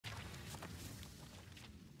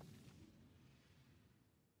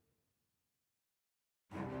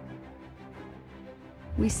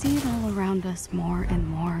We see it all around us more and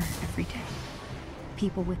more every day.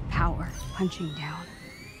 People with power punching down.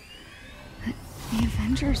 But the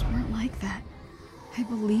Avengers weren't like that. I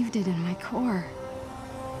believed it in my core.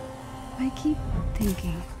 I keep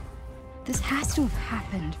thinking, this has to have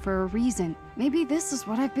happened for a reason. Maybe this is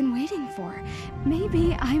what I've been waiting for.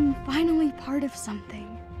 Maybe I'm finally part of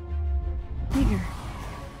something bigger.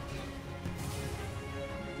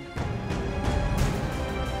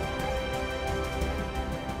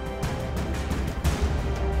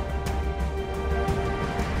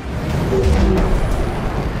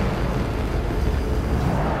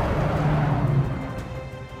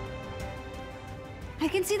 I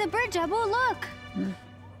can see the bird, Jabu, look!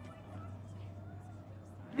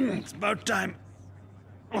 It's about time.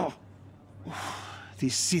 Oh.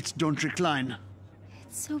 These seats don't recline.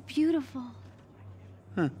 It's so beautiful.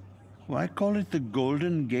 Huh. Why call it the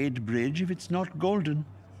Golden Gate Bridge if it's not golden?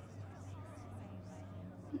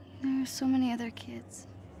 There are so many other kids.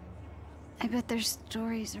 I bet their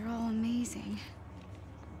stories are all amazing.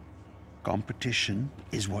 Competition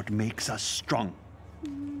is what makes us strong.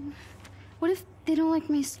 What if they don't like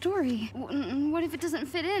my story? What if it doesn't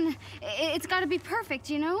fit in? It's gotta be perfect,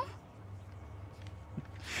 you know?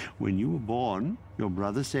 When you were born, your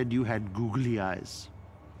brother said you had googly eyes.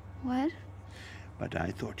 What? But I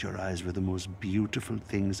thought your eyes were the most beautiful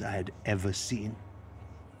things I had ever seen.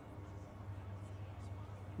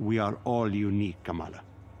 We are all unique, Kamala.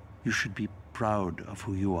 You should be proud of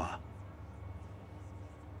who you are.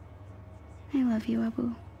 I love you,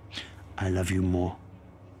 Abu. I love you more.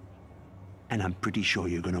 And I'm pretty sure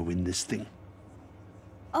you're gonna win this thing.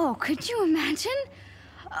 Oh, could you imagine?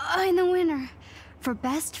 And the winner for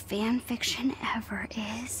best fan fiction ever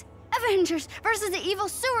is Avengers versus the Evil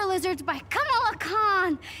Sewer Lizards by Kamala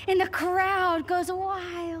Khan. And the crowd goes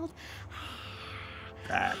wild.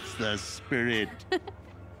 That's the spirit.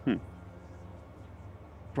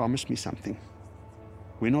 Promise me something.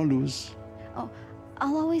 Win or lose. Oh,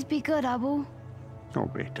 I'll always be good, Abu. Oh,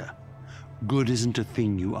 Beta. Good isn't a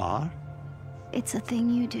thing you are. It's a thing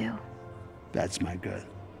you do. That's my girl.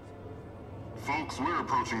 Folks, we're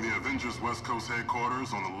approaching the Avengers West Coast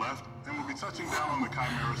headquarters on the left, and we'll be touching down on the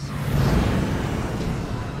Chimera soon.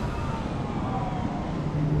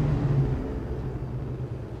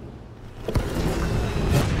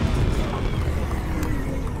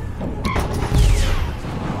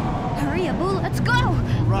 Hurry, Abu, let's go!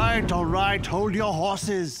 All right, hold your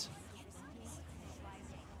horses.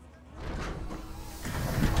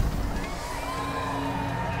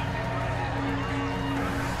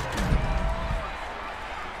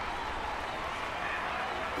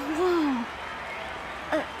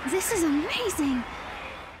 This is amazing!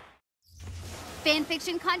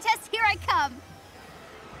 Fanfiction contest, here I come!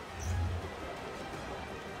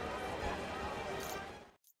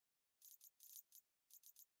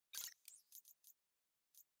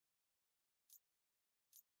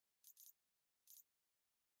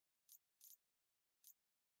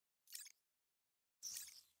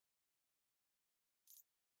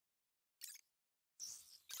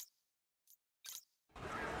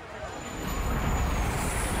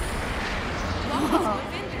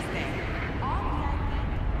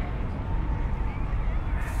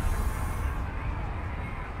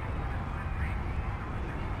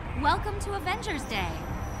 Welcome to Avengers Day.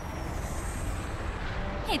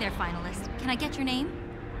 Hey there, finalist. Can I get your name?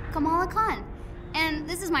 Kamala Khan. And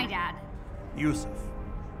this is my dad. Yusuf.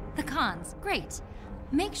 The Khans. Great.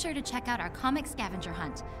 Make sure to check out our comic scavenger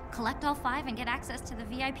hunt. Collect all 5 and get access to the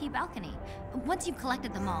VIP balcony. Once you've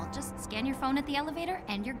collected them all, just scan your phone at the elevator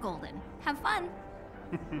and you're golden. Have fun.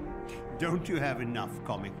 Don't you have enough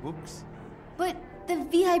comic books? But the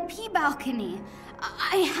VIP balcony,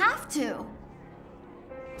 I have to.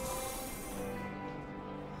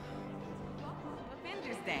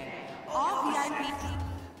 Avengers Day. All VIP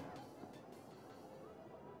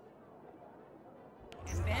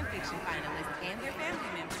and fanfiction finalists and their family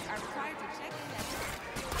members are required to check in at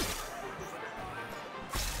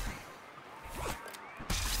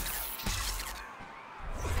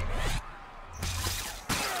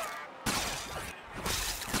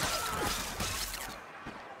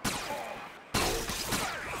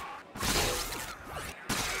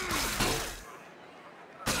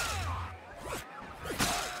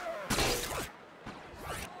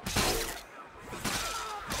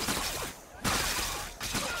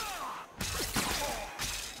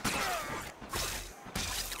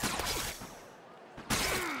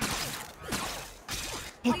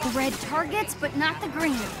Hit the red targets, but not the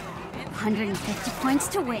green. 150 points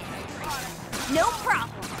to win. No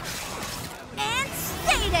problem. And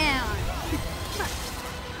stay down.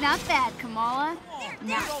 Not bad, Kamala.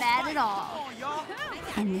 Not bad at all.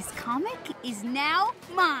 And this comic is now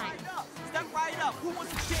mine. Step right up. Who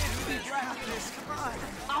wants a chance to be drafted this? Come on.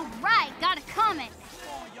 All right, got a comic.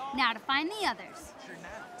 Now to find the others.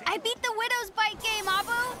 I beat the Widow's Bite game,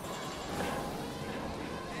 Abu.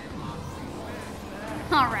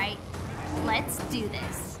 All right, let's do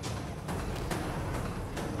this.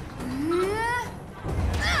 Yes!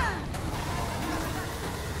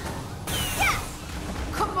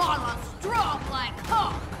 Come on, I'm strong like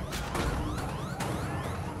Hawk.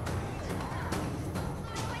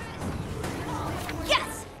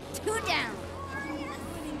 Yes! 2 down.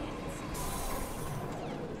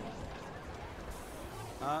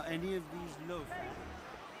 Any of these loaf?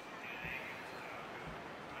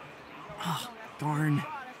 Ah, darn.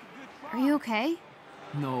 Are you okay?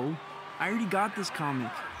 No, I already got this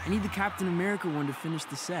comic. I need the Captain America one to finish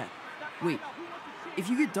the set. Wait, if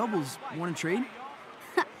you get doubles, want to trade?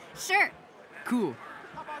 Sure. Cool.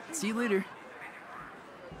 See you later.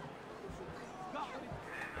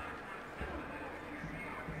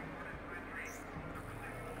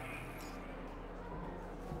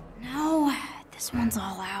 No, this one's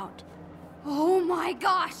all out. Oh my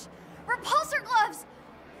gosh! Repulsor gloves!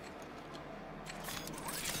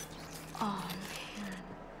 Oh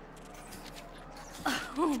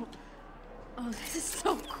man. Oh, this is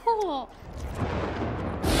so cool.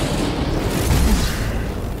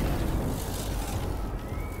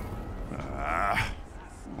 Ah,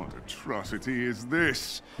 what atrocity is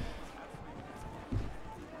this?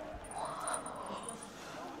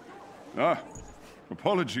 Ah,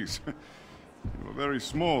 apologies. You are very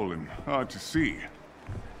small and hard to see.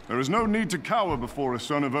 There is no need to cower before a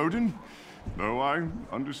son of Odin, though I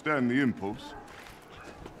understand the impulse.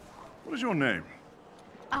 What is your name?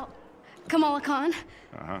 Oh, Kamala Khan.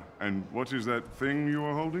 Uh-huh. And what is that thing you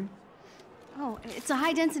are holding? Oh, it's a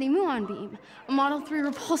high-density muon beam. A Model 3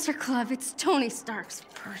 repulsor glove. It's Tony Stark's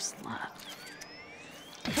first love.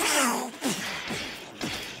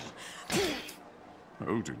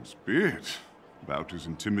 Odin's beard. About as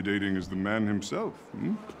intimidating as the man himself,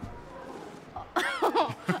 hmm?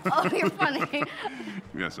 Oh, you're funny.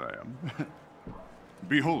 Yes, I am.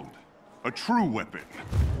 Behold, a true weapon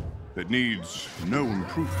that needs no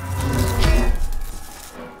improvement.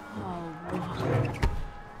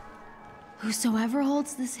 Whosoever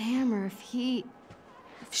holds this hammer, if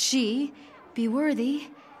she be worthy,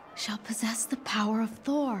 shall possess the power of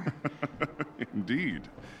Thor. Indeed.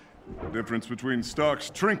 The difference between Stark's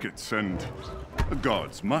trinkets and a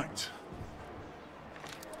god's might.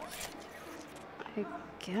 I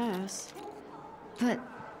guess. But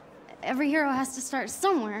every hero has to start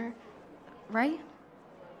somewhere, right?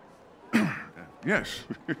 Yes,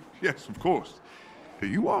 yes, of course.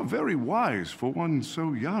 You are very wise for one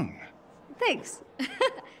so young. Thanks.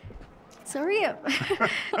 So are you.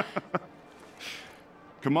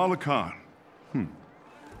 Kamala Khan.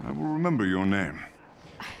 I will remember your name.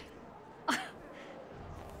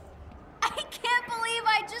 I can't believe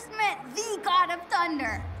I just met the God of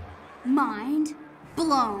Thunder. Mind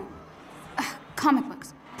blown. Comic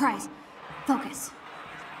books, prize, focus.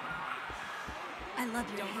 I love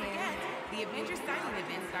your Don't forget, the Avengers signing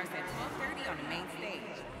event starts at 12:30 on the main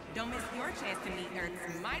stage. Don't miss your chance to meet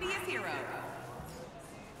Earth's mightiest hero.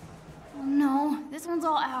 Oh no, this one's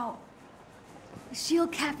all out. The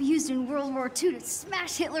shield cap used in World War II to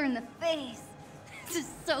smash Hitler in the face. This is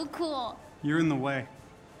so cool. You're in the way.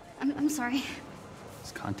 I'm sorry.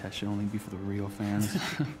 This contest should only be for the real fans.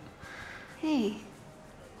 Hey,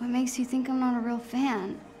 what makes you think I'm not a real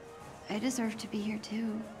fan? I deserve to be here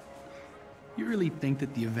too. You really think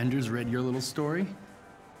that the Avengers read your little story?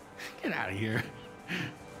 Get out of here.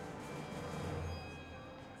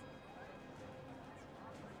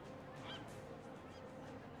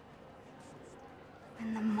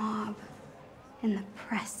 When the mob, and the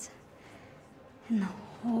press, and the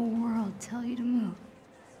whole world tell you to move,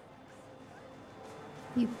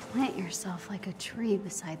 you plant yourself like a tree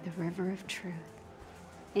beside the river of truth,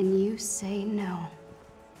 and you say no.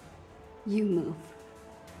 You move.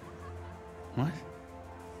 What?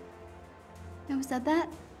 Who said that?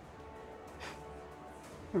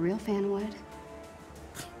 A real fan would.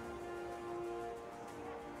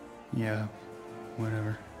 Yeah,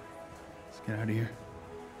 whatever. Let's get out of here.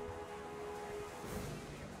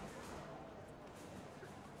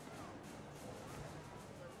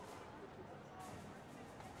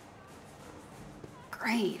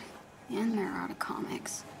 Great. And they're out of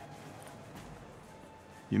comics.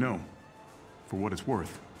 You know, for what it's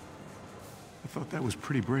worth, I thought that was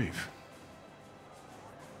pretty brave.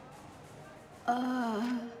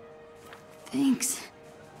 Thanks.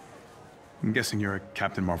 I'm guessing you're a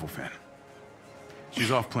Captain Marvel fan.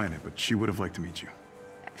 She's off planet, but she would have liked to meet you.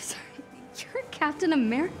 I'm sorry, you're Captain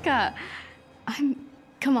America. I'm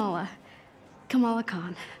Kamala. Kamala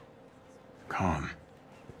Khan. Khan.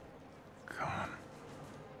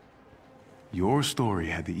 Your story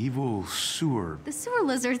had the evil sewer... The sewer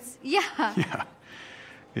lizards, yeah.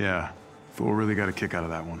 Yeah. Thor really got a kick out of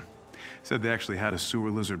that one. Said they actually had a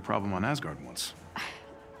sewer lizard problem on Asgard once.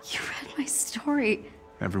 You read my story.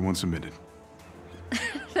 Everyone submitted.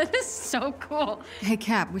 That is so cool. Hey,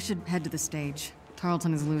 Cap, we should head to the stage.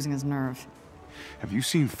 Tarleton is losing his nerve. Have you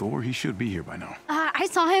seen Thor? He should be here by now. I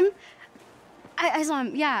saw him. I saw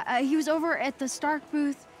him, yeah. He was over at the Stark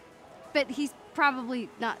booth, but he's probably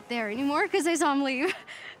not there anymore because I saw him leave.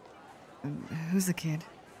 Who's the kid?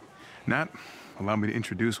 Nat, allow me to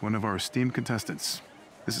introduce one of our esteemed contestants.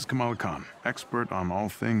 This is Kamala Khan, expert on all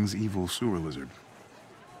things evil sewer lizard.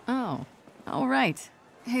 Oh, all right.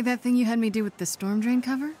 Hey, that thing you had me do with the storm drain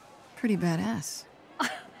cover? Pretty badass.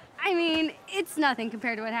 I mean, it's nothing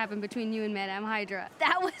compared to what happened between you and Madame Hydra.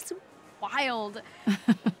 That was wild.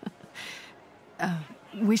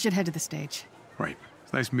 We should head to the stage. Right.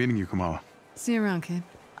 It's nice meeting you, Kamala. See you around, kid.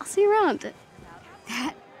 I'll see you around.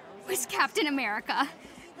 That was Captain America.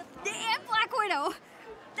 And Black Widow.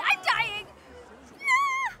 I'm dying.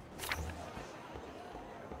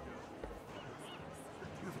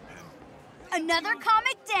 Another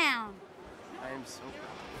comic down. I am so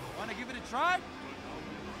proud. Want to give it a try?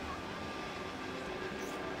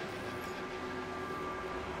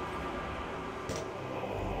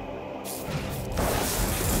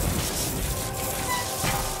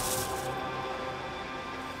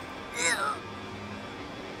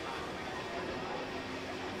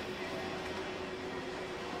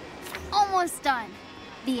 Almost done.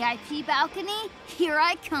 VIP balcony, here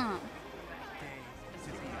I come.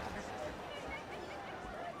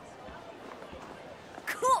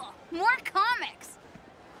 Cool, more comics.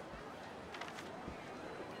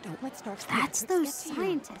 Don't let Stark's That's those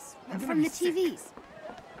scientists from the TVs.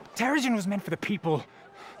 Terrigen was meant for the people,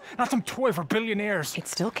 not some toy for billionaires. It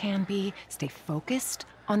still can be. Stay focused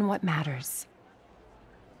on what matters.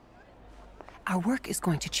 Our work is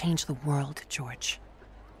going to change the world, George.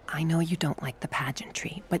 I know you don't like the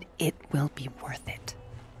pageantry, but it will be worth it.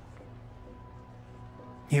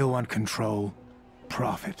 He'll want control,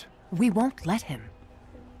 profit. We won't let him.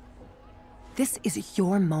 This is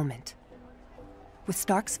your moment. With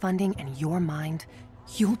Stark's funding and your mind,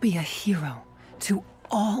 you'll be a hero to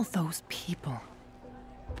all those people.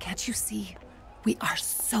 Can't you see? We are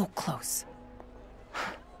so close.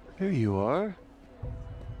 Here you are.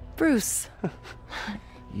 Bruce.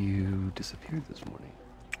 You disappeared this morning.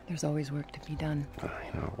 There's always work to be done.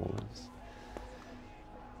 I know, always.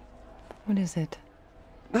 What is it?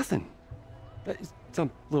 Nothing. It's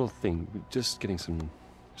some little thing. Just getting some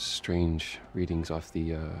strange readings off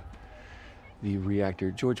the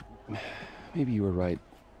reactor. George, maybe you were right.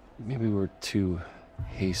 Maybe we were too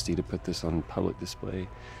hasty to put this on public display.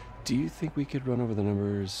 Do you think we could run over the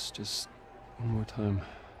numbers just one more time?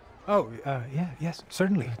 Oh, yes,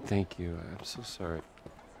 certainly. Thank you. I'm so sorry.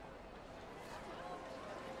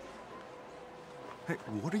 Hey,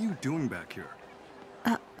 what are you doing back here?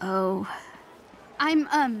 Uh-oh.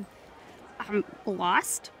 I'm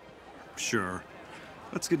lost. Sure.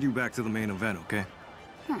 Let's get you back to the main event, okay?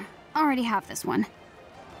 Already have this one.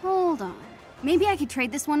 Hold on. Maybe I could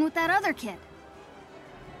trade this one with that other kid.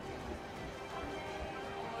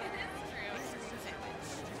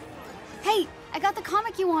 Hey, I got the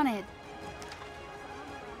comic you wanted.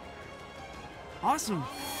 Awesome.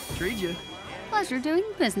 Trade you. Pleasure doing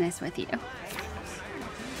business with you.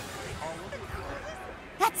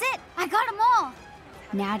 That's it, I got them all.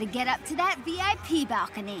 Now to get up to that VIP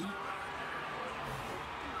balcony.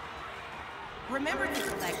 Remember to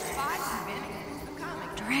select 5 minutes of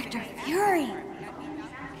comics. Director Fury.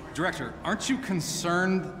 Director, aren't you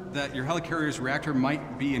concerned that your helicarrier's reactor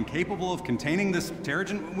might be incapable of containing this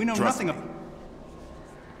Terrigen? We know nothing of...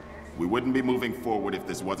 We wouldn't be moving forward if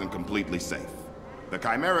this wasn't completely safe. The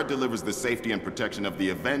Chimera delivers the safety and protection of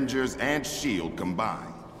the Avengers and S.H.I.E.L.D.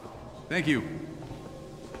 combined. Thank you.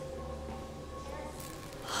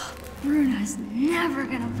 Bruno's never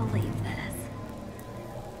gonna believe this.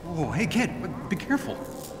 Oh, hey kid, be careful.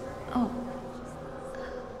 Oh.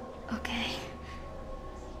 Okay.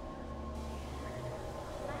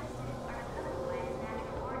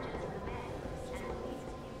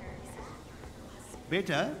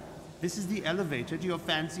 Beta, this is the elevator to your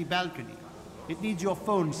fancy balcony. It needs your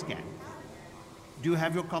phone scan. Do you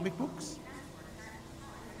have your comic books?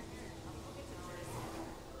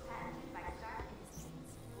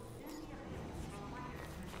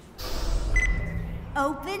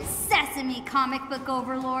 Open sesame. Sesame, comic book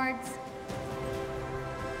overlords.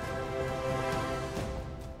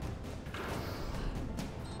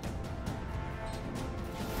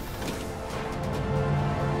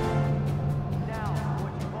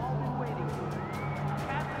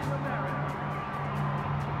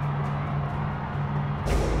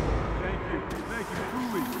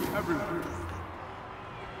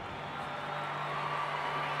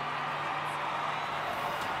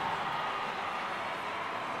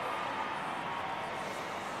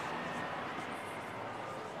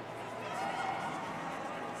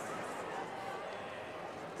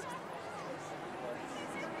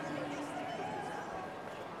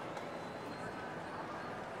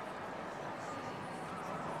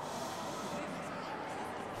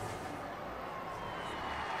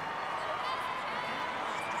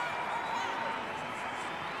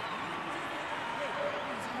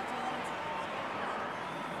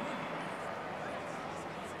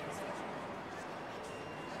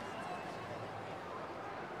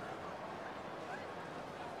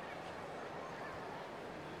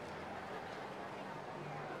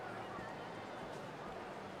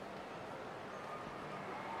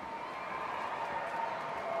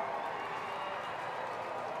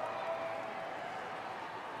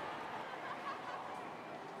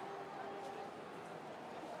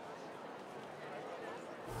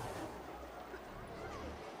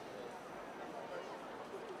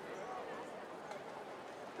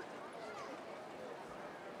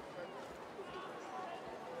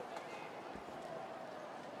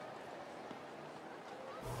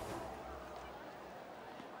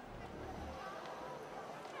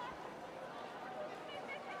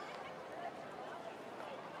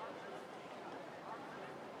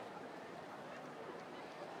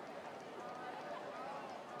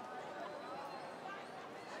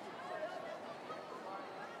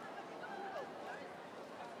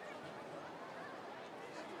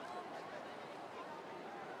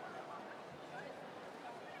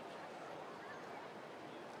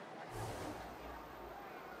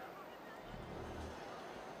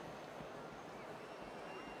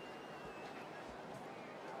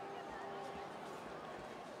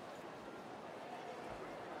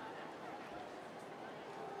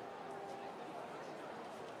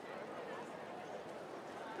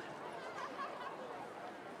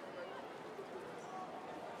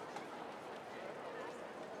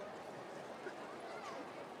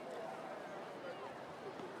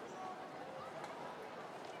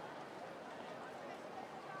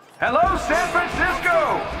 Hello, San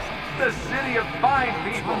Francisco! The city of fine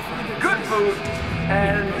people, good food,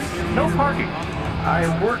 and no parking. I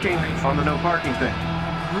am working on the no parking thing.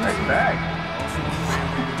 Nice bag.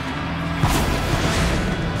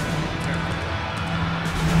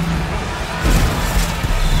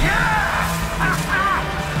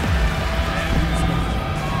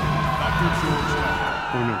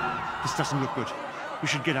 Oh no, this doesn't look good. We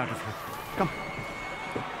should get out of here. Come.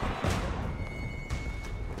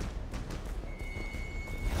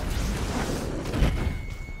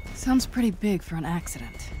 Sounds pretty big for an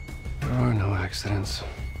accident. There are no accidents.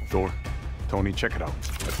 Thor, Tony, check it out.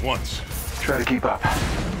 At once. Try to keep up.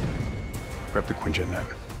 Grab the Quinjet net,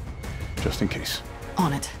 just in case.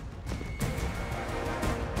 On it.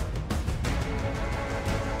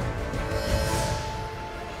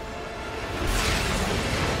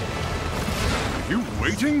 You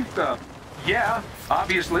waiting? Yeah,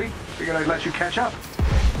 obviously. Figured I'd let you catch up.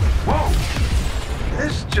 Whoa!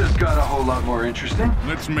 This just got a whole lot more interesting.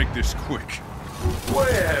 Let's make this quick. Way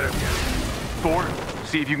ahead of you. Thor,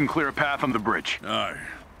 see if you can clear a path on the bridge. Aye.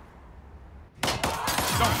 Go!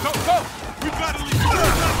 We gotta leave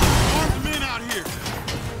armed men out here.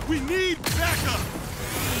 We need backup.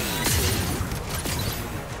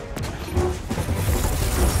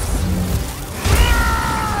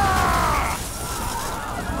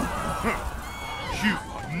 You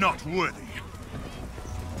are not worthy.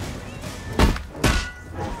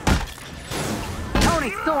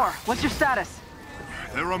 Tony, Thor, what's your status?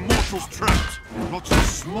 There are mortals trapped. Lots of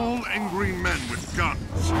small, angry men with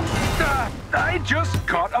guns. I just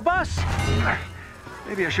caught a bus.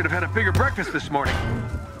 Maybe I should have had a bigger breakfast this morning.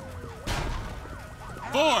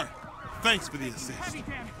 Thor, thanks for the assist.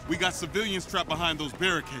 We got civilians trapped behind those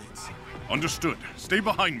barricades. Understood. Stay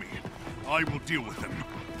behind me. I will deal with them.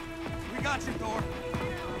 We got you, Thor.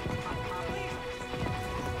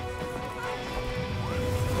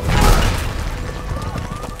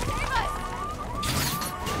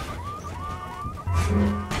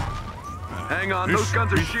 Hang on, those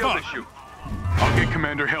guns are shield issue. I'll get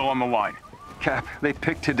Commander Hill on the line. Cap, they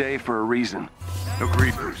picked today for a reason.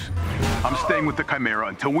 Agreed, Bruce. I'm staying with the Chimera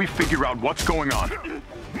until we figure out what's going on.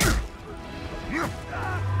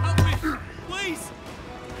 Help me, please!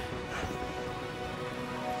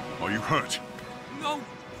 Are you hurt? No,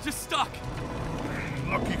 just stuck.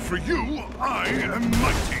 Lucky for you, I am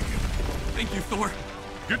mighty. Thank you, Thor.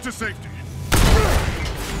 Get to safety.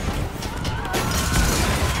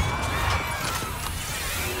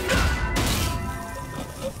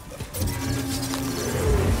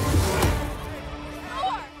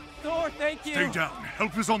 Thor, thank you! Stay down.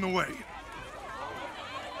 Help is on the way.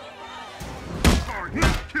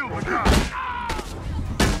 Kill the guy!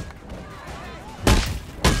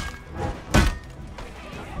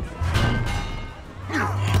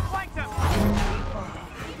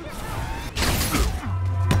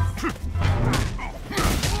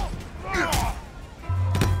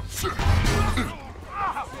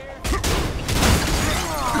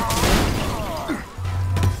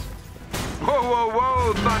 Whoa, whoa,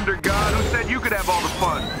 whoa, Thunder God. Who said you could have all the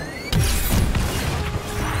fun?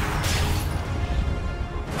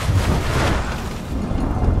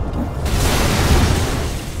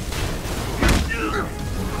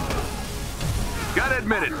 Gotta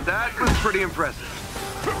admit it, that was pretty impressive.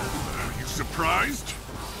 Are you surprised?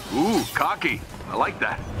 Ooh, cocky. I like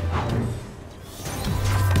that.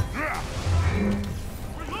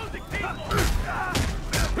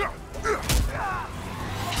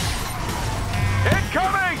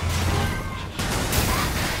 Incoming!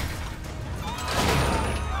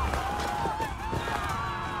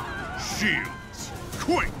 Shields,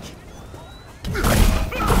 quick!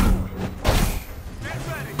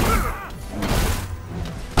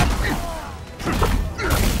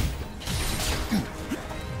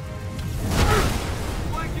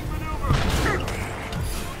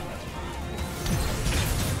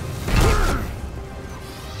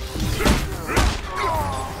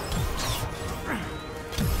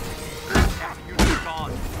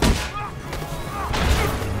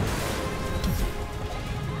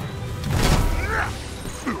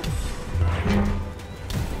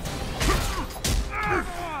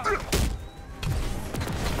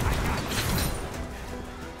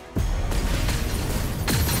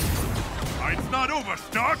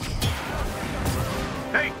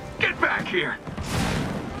 Hey, get back here!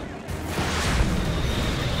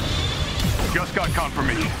 Just got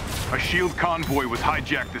confirmation. A SHIELD convoy was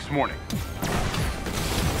hijacked this morning.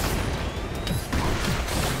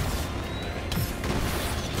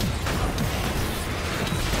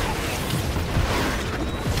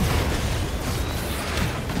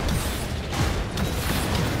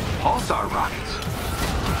 Pulsar rockets.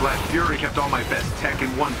 Glad Fury kept all my best tech in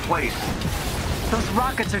one place. Those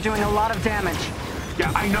rockets are doing a lot of damage.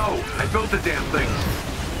 Yeah, I know. I built the damn things.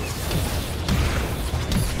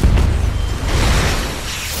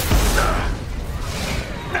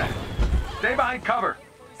 Stay behind cover.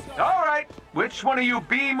 All right. Which one of you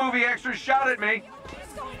B-movie extras shot at me?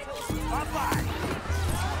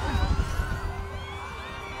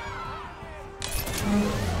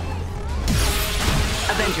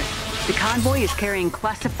 Avengers, the convoy is carrying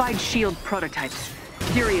classified SHIELD prototypes.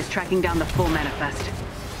 Fury is tracking down the full manifest.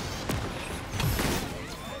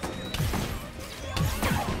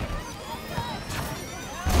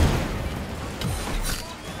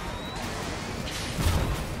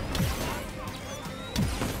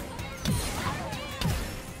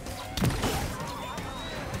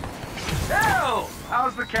 Hell!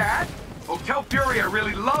 How's the cat? Oh, tell Fury I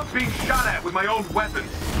really love being shot at with my own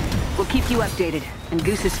weapons. We'll keep you updated, and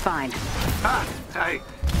Goose is fine. Ha! I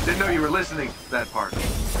didn't know you were listening to that part.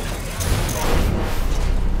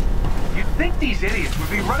 You'd think these idiots would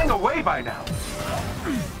be running away by now.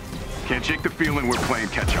 Can't shake the feeling we're playing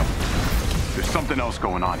catch-up. There's something else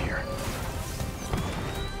going on here.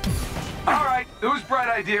 All right, whose bright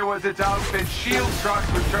idea was it to outfit SHIELD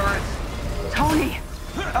trucks with turrets? Tony!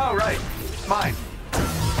 Oh, right. Mine.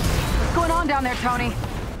 What's going on down there, Tony?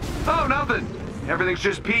 Oh, nothing. Everything's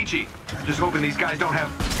just peachy. Just hoping these guys don't have...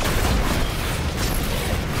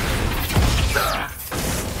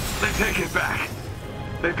 They take it back.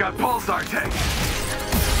 They've got pulsar tanks.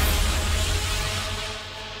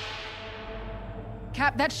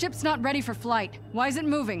 Cap, that ship's not ready for flight. Why is it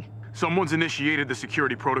moving? Someone's initiated the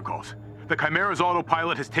security protocols. The Chimera's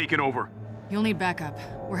autopilot has taken over. You'll need backup.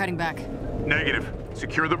 We're heading back. Negative.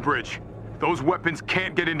 Secure the bridge. Those weapons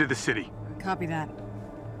can't get into the city. Copy that.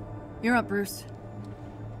 You're up, Bruce.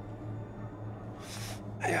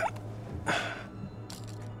 Yeah.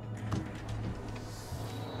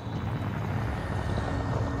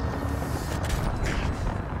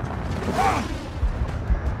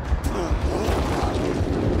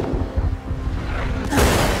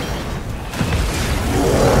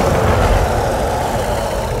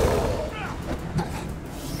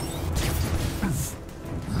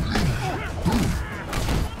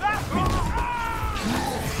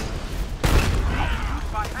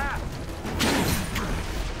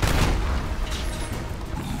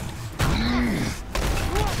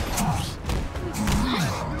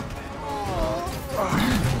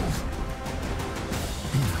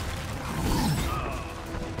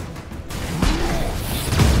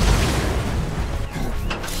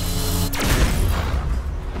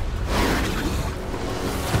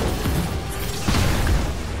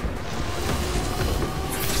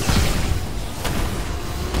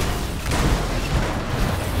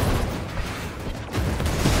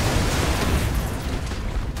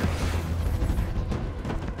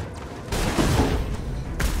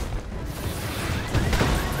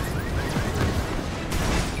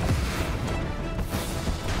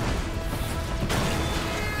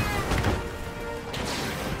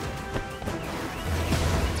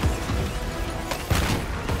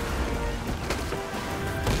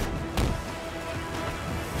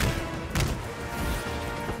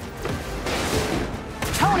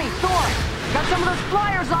 some of those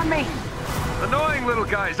flyers on me! Annoying little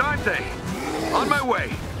guys, aren't they? On my way.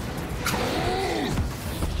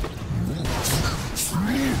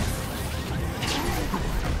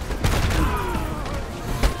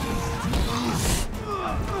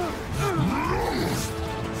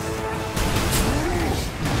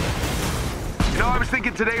 You know, I was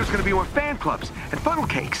thinking today was gonna be more fan clubs and funnel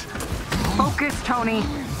cakes. Focus, Tony.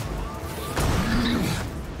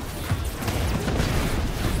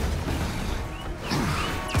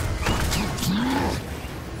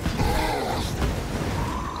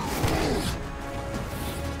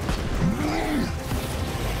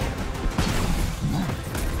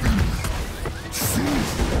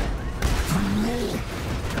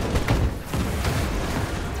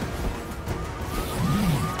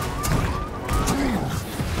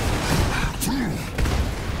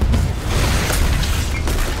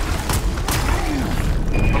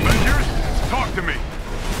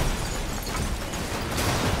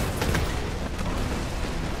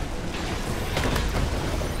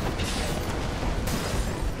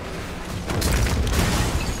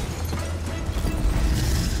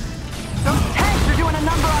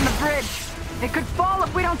 It could fall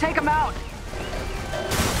if we don't take him out.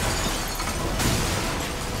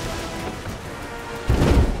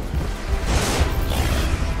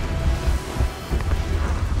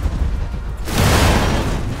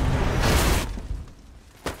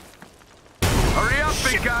 Hurry up,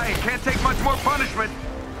 big guy. Can't take much more punishment.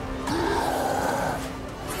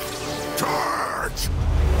 Charge!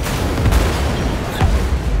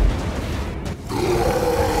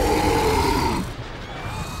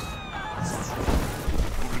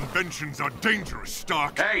 Inventions are dangerous,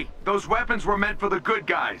 Stark. Hey, those weapons were meant for the good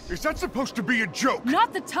guys. Is that supposed to be a joke?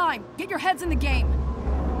 Not the time. Get your heads in the game.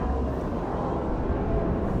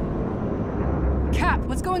 Cap,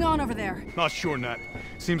 what's going on over there? Not sure, Nat.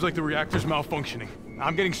 Seems like the reactor's malfunctioning.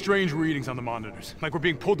 I'm getting strange readings on the monitors, like we're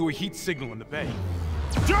being pulled to a heat signal in the bay.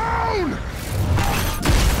 Down!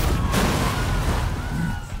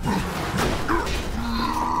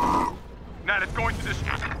 Nat, it's going to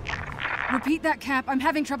destroy. Repeat that, Cap. I'm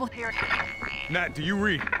having trouble hearing. Nat, do you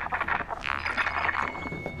read?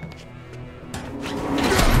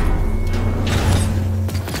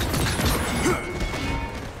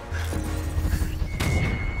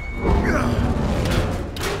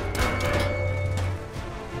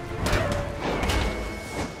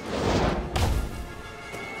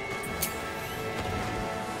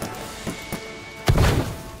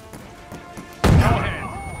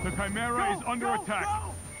 The Chimera is under attack.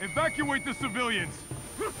 Evacuate the civilians.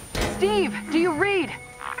 Steve, do you read?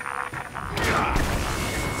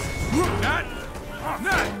 Nat!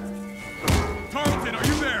 Nat! Tarleton, are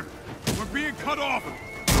you there? We're being cut off.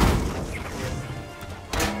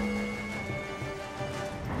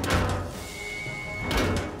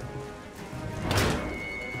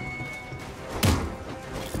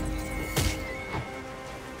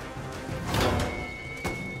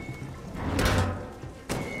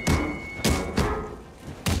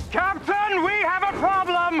 Captain, we have a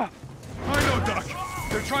problem! I know, Doc.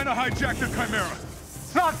 They're trying to hijack the Chimera.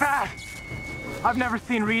 Not that! I've never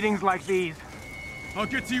seen readings like these. I'll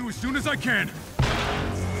get to you as soon as I can.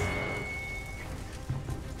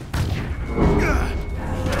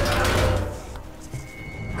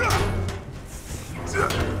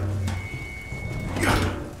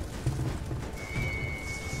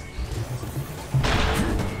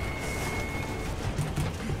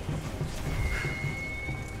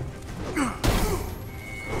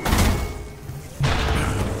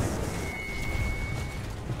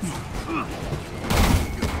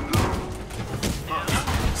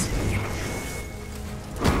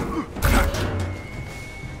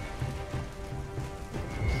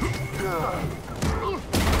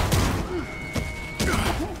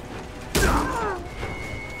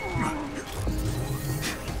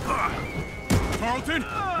 Tarleton,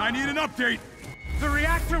 I need an update. The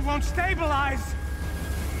reactor won't stabilize.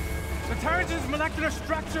 The Terrigen's molecular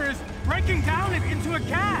structure is breaking down it into a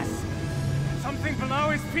gas. Something below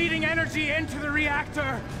is feeding energy into the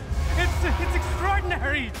reactor. It's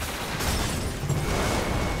extraordinary.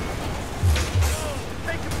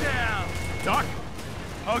 Take him down. Doc,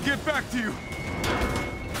 I'll get back to you.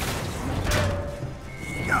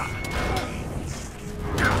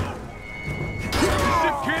 This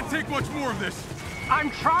ship can't take much more of this. I'm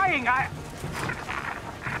trying.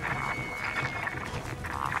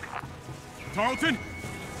 Tarleton?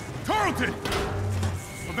 Tarleton!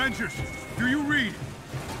 Avengers, do you read?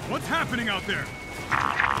 What's happening out there?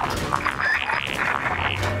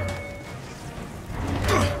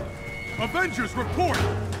 Avengers, report!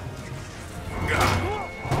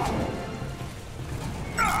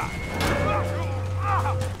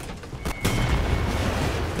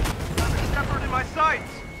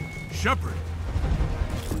 Shepherd.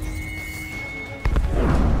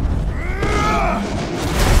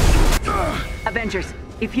 Avengers,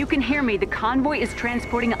 if you can hear me, the convoy is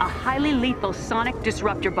transporting a highly lethal sonic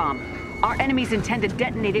disruptor bomb. Our enemies intend to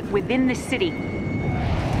detonate it within the city.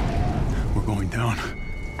 We're going down.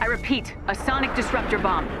 I repeat, a sonic disruptor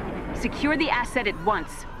bomb. Secure the asset at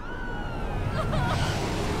once.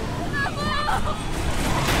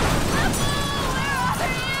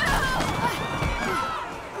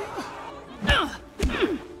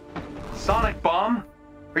 Sonic bomb?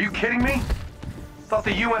 Are you kidding me? Thought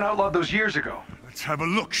the UN outlawed those years ago. Let's have a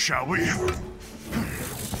look, shall we?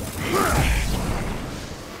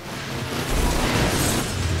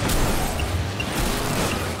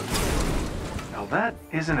 Now that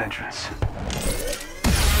is an entrance.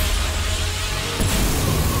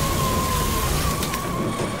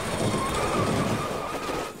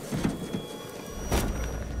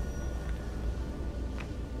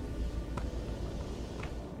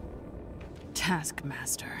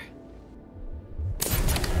 Taskmaster.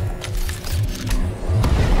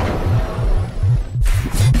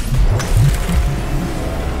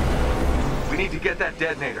 We need to get that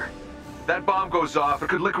detonator. That bomb goes off, it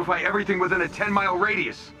could liquefy everything within a 10-mile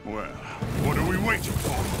radius. Well, what are we waiting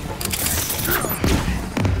for?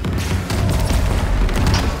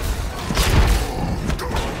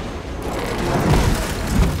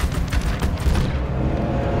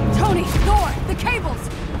 Tony! Thor! The cables!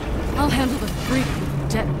 I'll handle the freak with the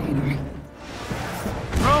detonator.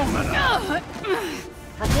 Romanov!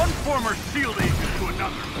 From one former SHIELD agent to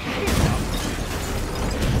another.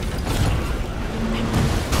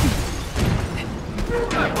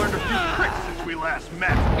 I've learned a few tricks since we last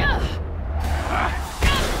met.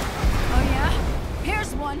 Oh yeah?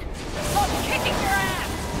 Here's one. It's called kicking your ass!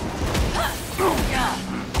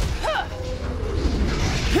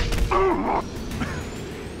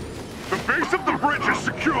 The base of the bridge is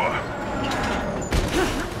secure.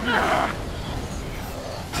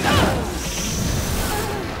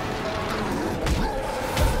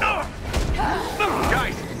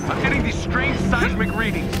 Guys, I'm getting these strange seismic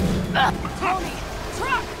readings. Tony!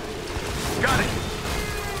 Truck! Got it.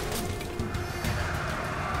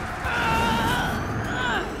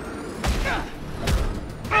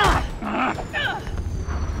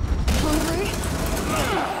 Hungry?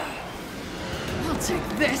 I'll take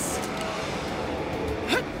this.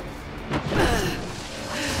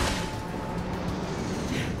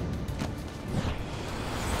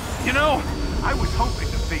 You know, I was hoping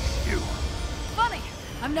to face you. Funny,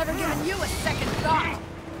 I've never given you a second thought.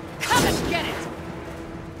 Come and get it!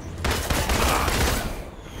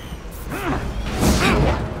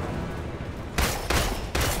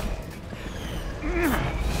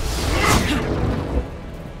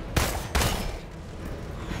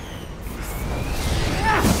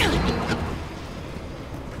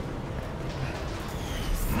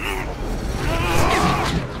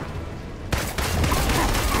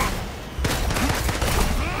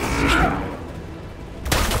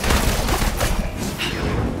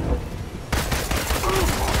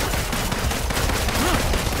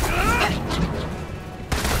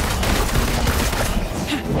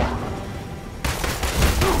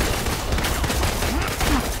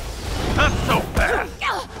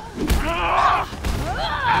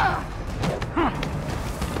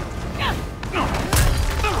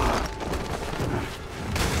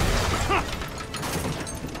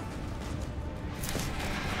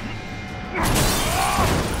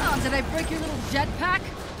 Did I break your little jetpack?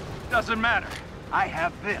 Doesn't matter. I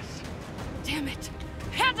have this. Damn it!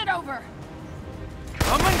 Hand it over!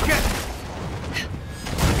 Come and get it!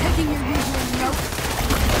 Taking your usual note.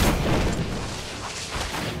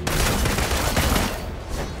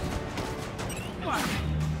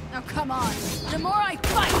 Now come on. The more I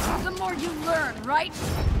fight, the more you learn, right?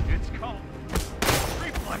 It's called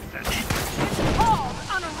reflexes. It's called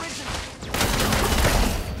unoriginal.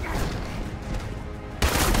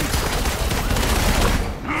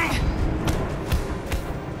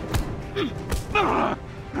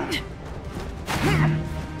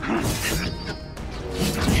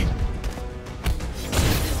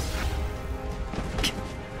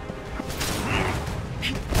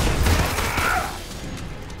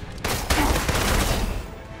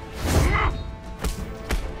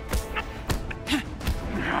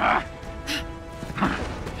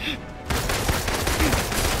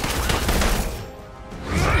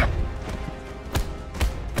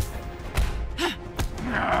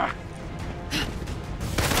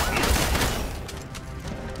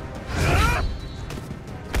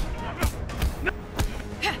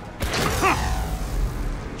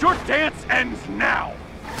 Your dance ends now!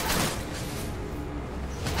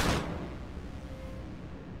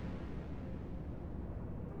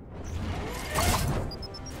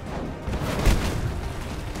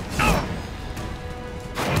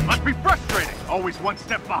 Always one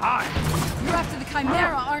step behind. You're after the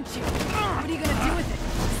Chimera, aren't you? What are you gonna do with it?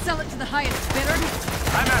 Sell it to the highest bidder?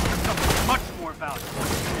 I'm after something much more valuable.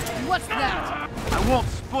 What's that? I won't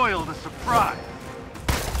spoil the surprise.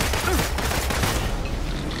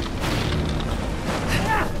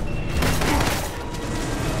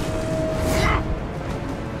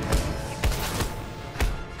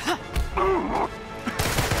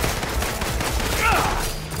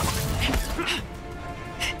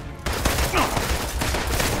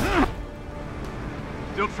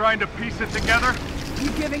 Still trying to piece it together?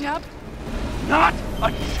 You giving up? Not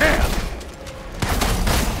a chance!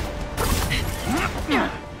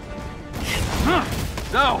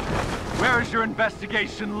 So, where has your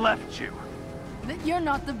investigation left you? That you're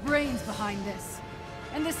not the brains behind this.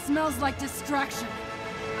 And this smells like distraction.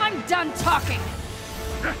 I'm done talking!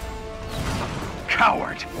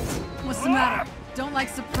 Coward! What's the matter? Don't like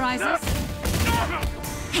surprises?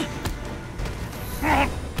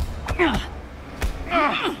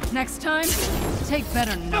 Next time, take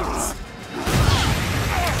better notes.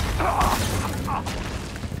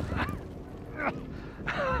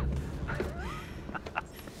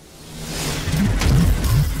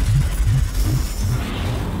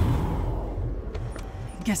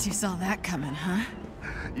 Guess you saw that coming, huh?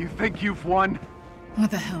 You think you've won?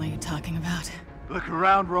 What the hell are you talking about? Look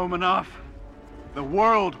around, Romanov. The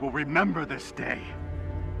world will remember this day.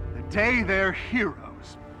 The day their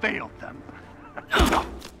heroes failed them.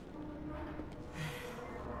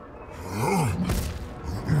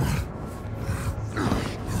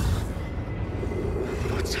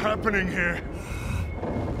 What's happening here?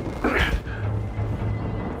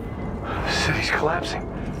 The city's collapsing.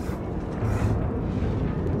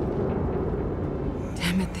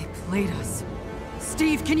 Damn it, they played us.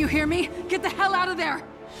 Steve, can you hear me? Get the hell out of there!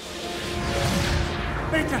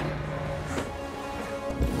 Nathan!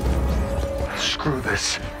 Screw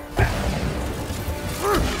this.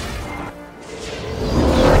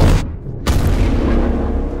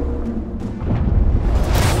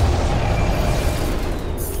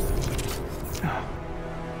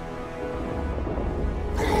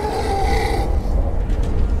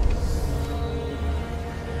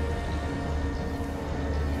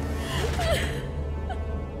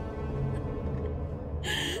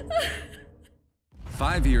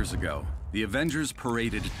 Five years ago, the Avengers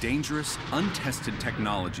paraded dangerous, untested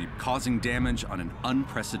technology causing damage on an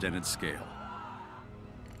unprecedented scale.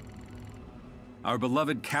 Our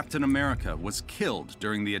beloved Captain America was killed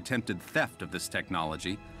during the attempted theft of this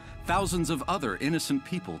technology. Thousands of other innocent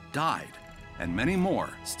people died, and many more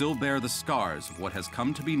still bear the scars of what has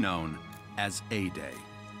come to be known as A-Day.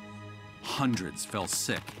 Hundreds fell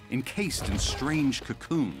sick, encased in strange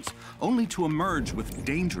cocoons, only to emerge with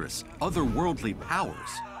dangerous, otherworldly powers.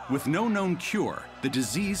 With no known cure, the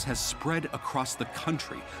disease has spread across the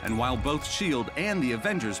country, and while both S.H.I.E.L.D. and the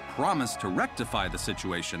Avengers promised to rectify the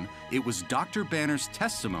situation, it was Dr. Banner's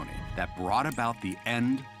testimony that brought about the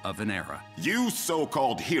end of an era. You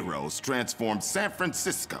so-called heroes transformed San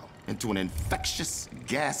Francisco into an infectious,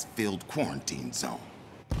 gas-filled quarantine zone.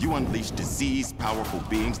 You unleashed diseased, powerful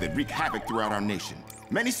beings that wreak havoc throughout our nation.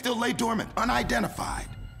 Many still lay dormant, unidentified.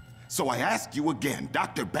 So I ask you again,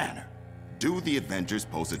 Dr. Banner, do the Avengers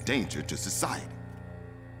pose a danger to society?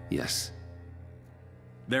 Yes.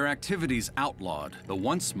 Their activities outlawed, the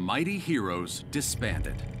once mighty heroes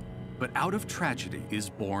disbanded. But out of tragedy is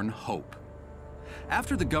born hope.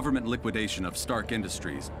 After the government liquidation of Stark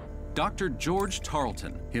Industries, Dr. George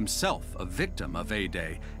Tarleton, himself a victim of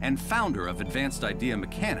A-Day and founder of Advanced Idea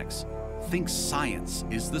Mechanics, thinks science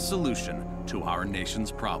is the solution to our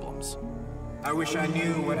nation's problems. I wish I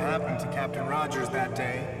knew what happened to Captain Rogers that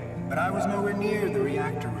day, but I was nowhere near the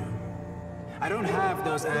reactor room. I don't have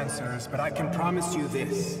those answers, but I can promise you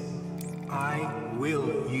this. I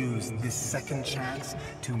will use this second chance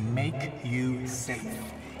to make you safe.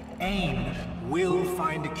 AIM will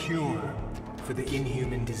find a cure for the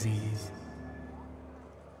inhuman disease.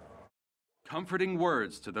 Comforting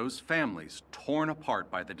words to those families torn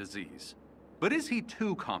apart by the disease. But is he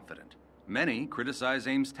too confident? Many criticize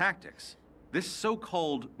AIM's tactics. This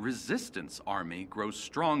so-called resistance army grows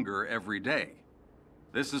stronger every day.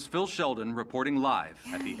 This is Phil Sheldon reporting live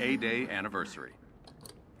at the A-Day anniversary.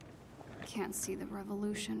 Can't see the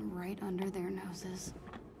revolution right under their noses.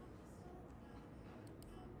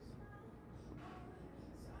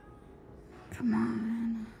 Come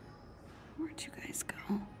on. Where'd you guys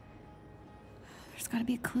go? There's gotta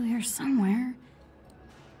be a clue here somewhere.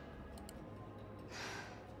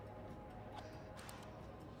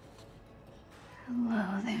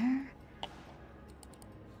 Hello there.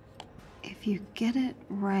 If you get it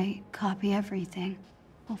right, copy everything.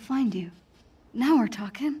 We'll find you. Now we're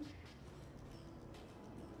talking.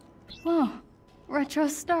 Whoa, retro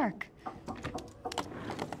Stark.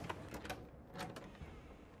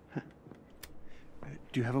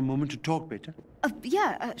 Do you have a moment to talk, Beta?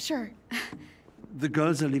 Yeah, sure. The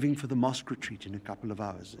girls are leaving for the mosque retreat in a couple of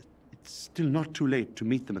hours. It's still not too late to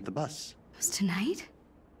meet them at the bus. It was tonight?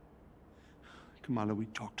 Kamala, we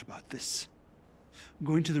talked about this.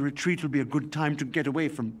 Going to the retreat will be a good time to get away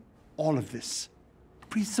from all of this.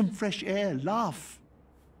 Breathe some fresh air, laugh.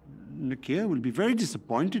 Nakia will be very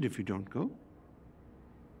disappointed if you don't go.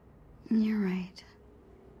 You're right.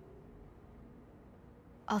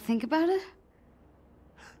 I'll think about it.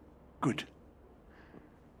 Good.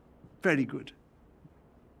 Very good.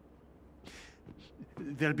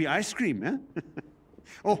 There'll be ice cream, eh?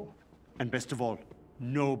 Oh, and best of all,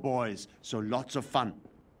 no boys, so lots of fun.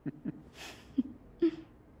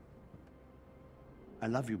 I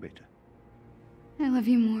love you, Beta. I love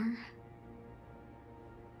you more.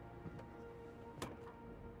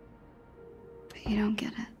 But you don't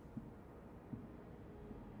get it.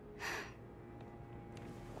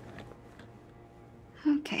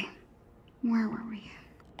 Okay, where were we?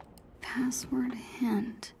 Password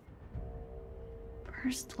hint.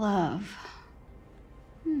 First love.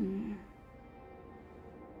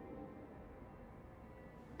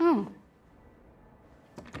 Oh.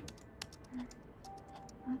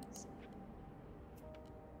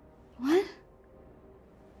 What?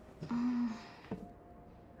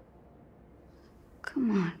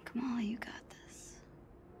 Come on, Kamala, you got this.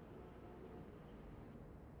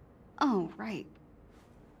 Oh, right.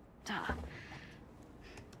 Duh.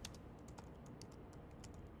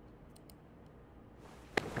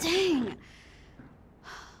 Dang!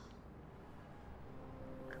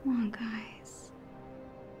 Come on, guys.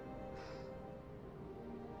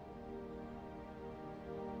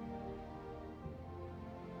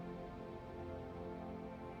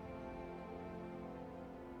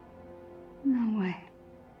 No way.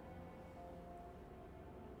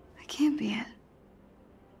 That can't be it.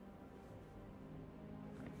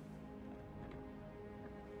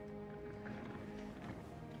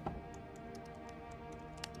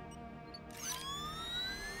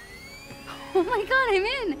 Oh my god, I'm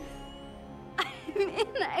in! I'm in!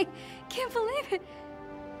 I can't believe it!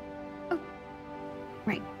 Oh,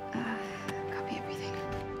 right. Copy everything.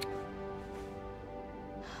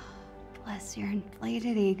 Bless your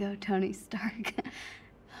inflated ego, Tony Stark.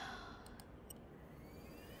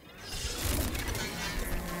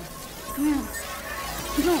 Come on.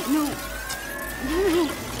 No.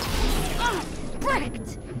 Oh,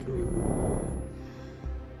 bricked!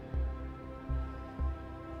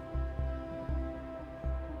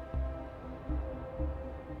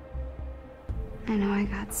 I know I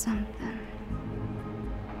got something.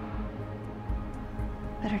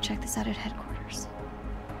 Better check this out at headquarters.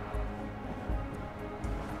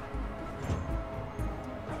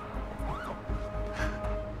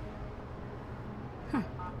 Huh.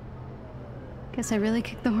 Guess I really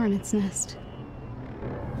kicked the hornet's nest.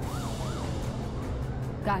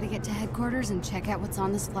 Gotta get to headquarters and check out what's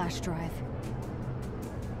on this flash drive.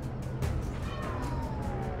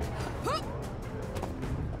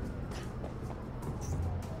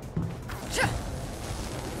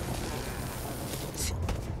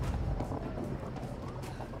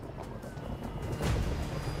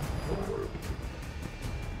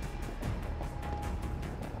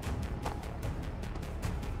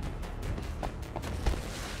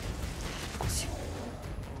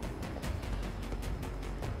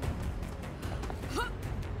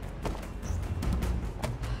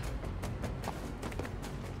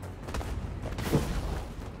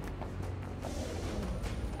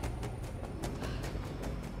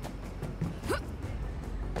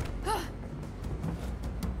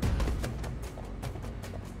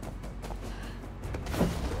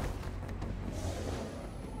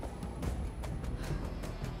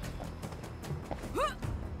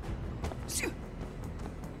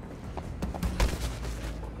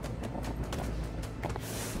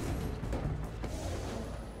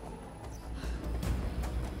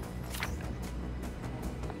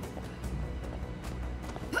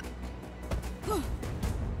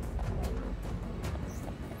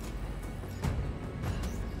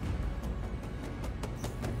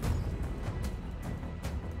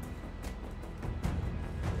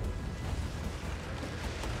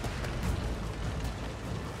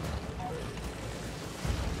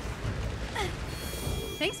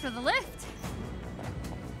 Thanks for the lift.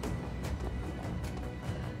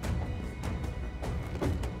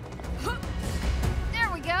 There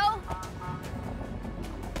we go.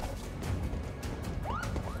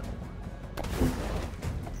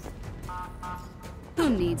 Who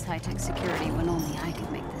needs high-tech security when only I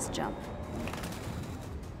can make this jump?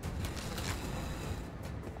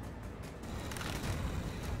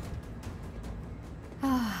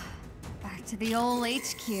 Ah, back to the old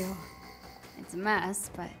HQ. It's a mess,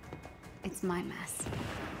 but it's my mess.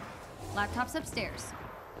 Laptop's upstairs.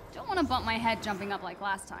 Don't want to bump my head jumping up like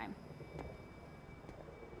last time.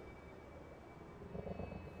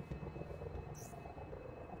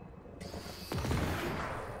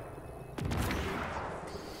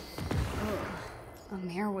 A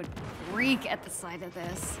mayor would freak at the sight of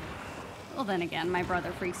this. Well, then again, my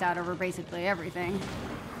brother freaks out over basically everything.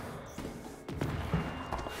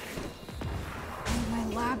 Oh, my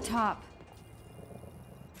laptop.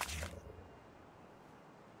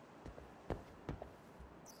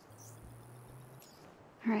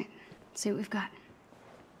 All right, let's see what we've got.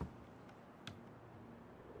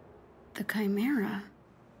 The Chimera?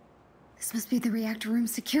 This must be the reactor room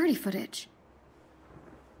security footage.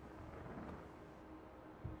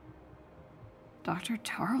 Dr.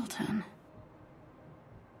 Tarleton.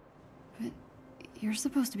 But you're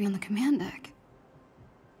supposed to be on the command deck.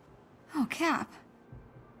 Oh, Cap.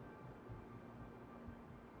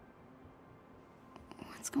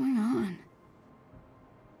 What's going on?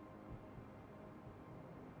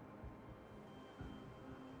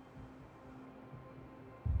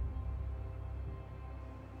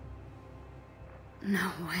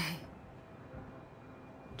 No way.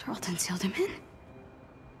 Tarleton sealed him in?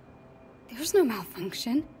 There's no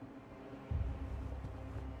malfunction.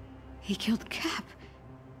 He killed Cap.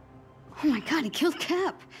 Oh my god, he killed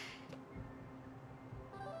Cap.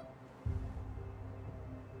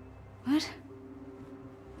 What?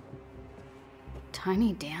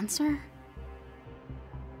 Tiny dancer?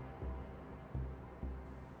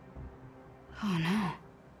 Oh no.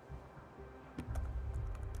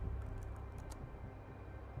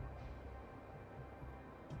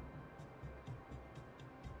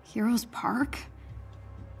 Heroes Park?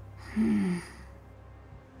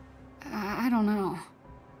 I don't know.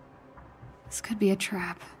 This could be a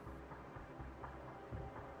trap.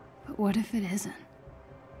 But what if it isn't?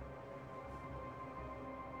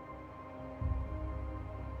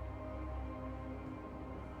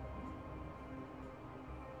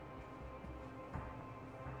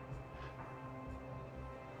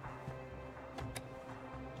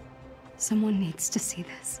 Someone needs to see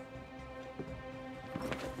this.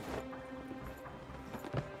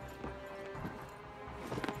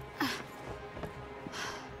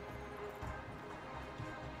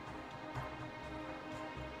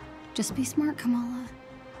 Just be smart, Kamala.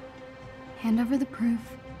 Hand over the proof,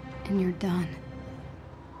 and you're done.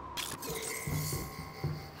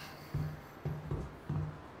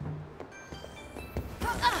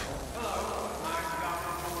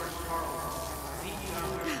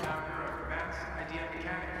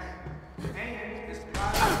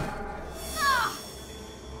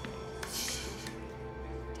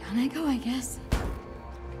 Down I go, I guess.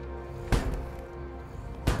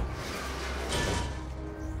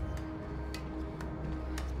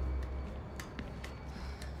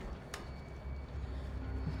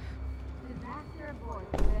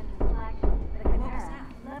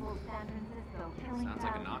 Sounds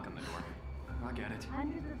like a knock on the door. I'll get it.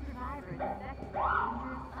 Hundreds of survivors infected by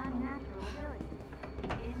dangerous, unnatural abilities.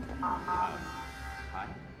 Hi.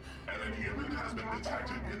 An inhuman has been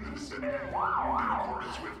detected in the vicinity. In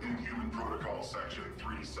accordance with Inhuman Protocol Section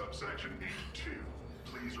 3, Subsection H2,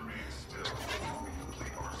 please remain still while we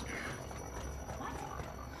complete our scan. What?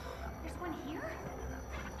 There's one here?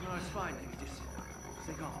 No, it's fine. Just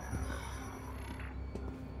stay calm.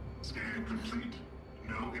 Scan complete.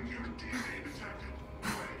 No inhuman DNA detected.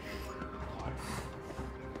 Thank you for your compliance.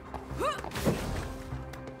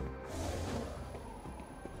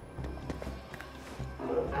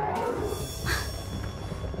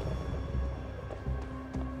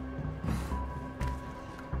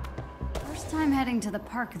 First time heading to the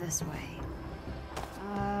park this way.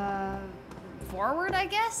 Forward, I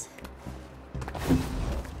guess?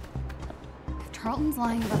 If Tarleton's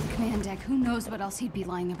lying about the command deck, who knows what else he'd be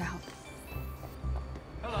lying about?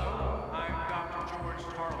 Hello, I'm Dr. George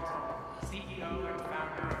Tarleton, CEO and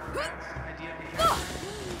founder of Events Idea Mechanics.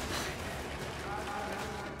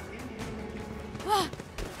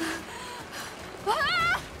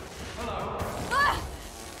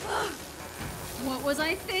 What was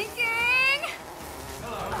I thinking?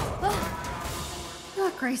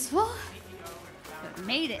 Not graceful, but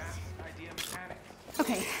made it.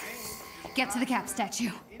 Okay, get to the Cap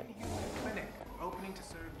statue.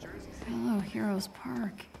 Hello, Heroes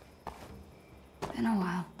Park. Been a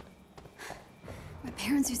while. My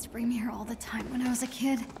parents used to bring me here all the time when I was a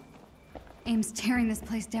kid. AIM's tearing this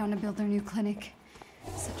place down to build their new clinic.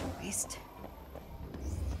 Such a waste.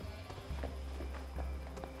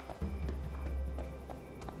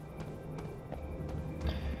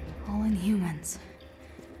 All Inhumans.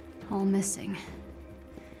 All missing.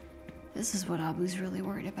 This is what Abu's really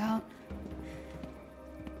worried about.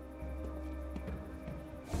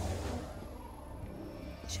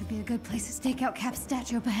 Should be a good place to stake out Cap's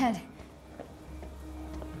statue up ahead.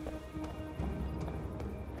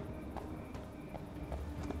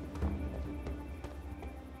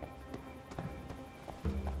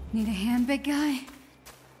 Need a hand, big guy?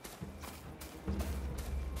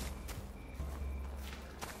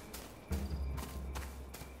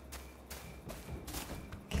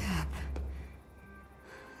 Cap.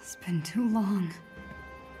 It's been too long.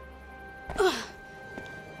 Ugh.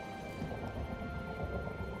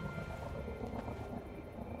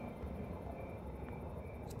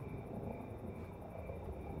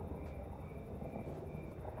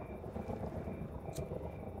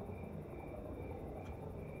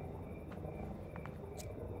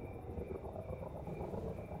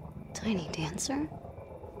 Tiny dancer?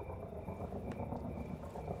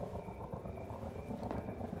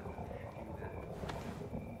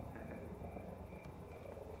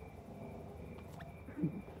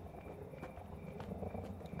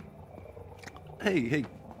 Hey.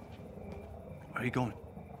 Where are you going?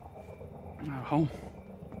 Home.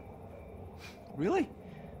 Really?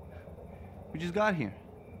 We just got here.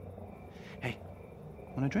 Hey,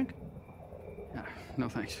 want a drink? No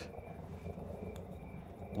thanks.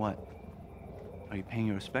 What? Are you paying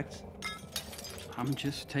your respects? I'm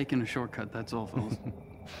just taking a shortcut, that's all, fellas.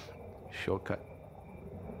 Shortcut.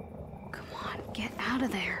 Come on, get out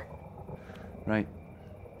of there. Right.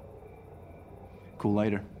 Cool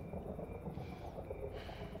lighter.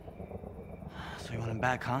 So you want him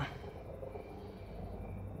back, huh?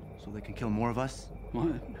 So they can kill more of us?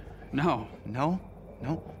 What? No. No?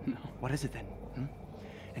 No? No. What is it then? Hmm?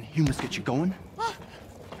 And humans get you going?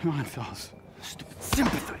 Come on, fellas. Stupid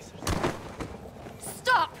sympathizers.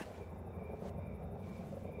 Stop!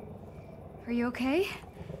 Are you okay?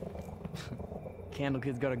 Candle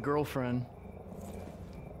Kid's got a girlfriend.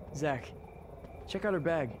 Zach, check out her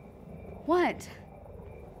bag. What?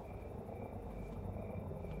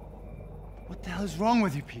 What the hell is wrong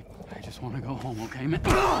with you people? I just want to go home, okay, man?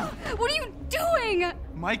 What are you doing?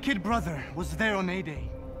 My kid brother was there on A-Day.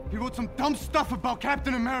 He wrote some dumb stuff about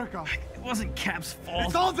Captain America. It wasn't Cap's fault.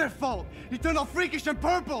 It's all their fault. He turned all freakish and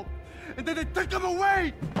purple. And then they took him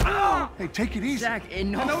away. Hey, take it easy. Zach,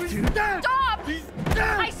 enough, I know he's dude. dead. Stop! He's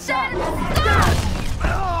dead. I said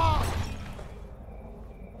stop!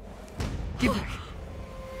 Give her.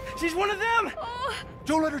 She's one of them!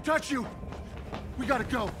 Don't let her touch you. We gotta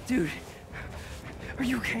go. Dude, are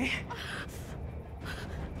you okay?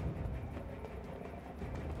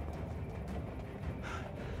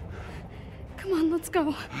 Come on, let's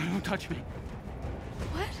go. Don't touch me.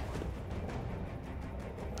 What?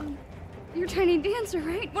 You're Tiny Dancer,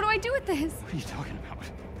 right? What do I do with this? What are you talking about?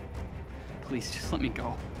 Please, just let me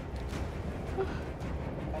go.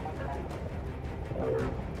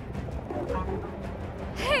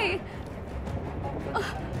 Hey!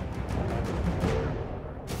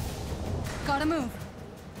 Gotta move.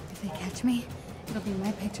 If they catch me, it'll be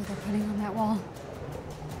my picture they're putting on that wall.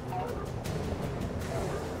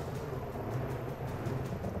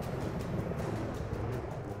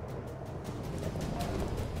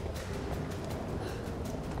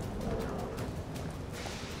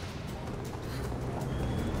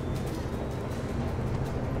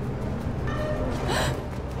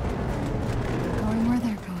 Going where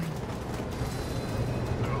they're going.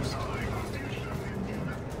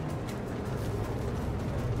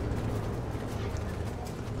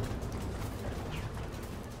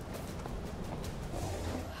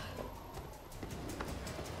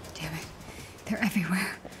 Damn it. They're everywhere.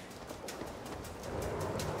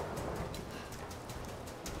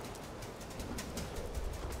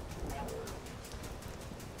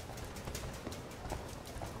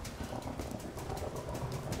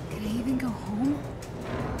 Can I even go home?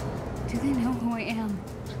 Do they know who I am?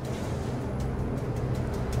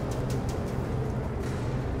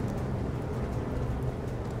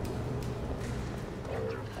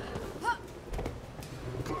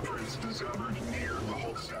 Footprints discovered near the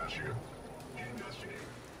Hulk statue. Investigate.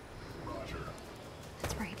 Roger.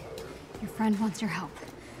 That's right. Your friend wants your help.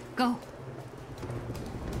 Go.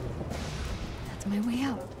 That's my way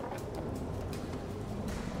out.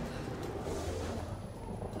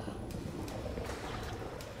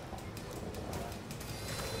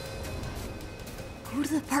 Go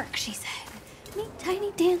to the park, she said. Meet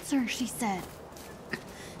Tiny Dancer, she said.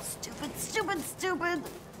 Stupid. Stupid, stupid, stupid.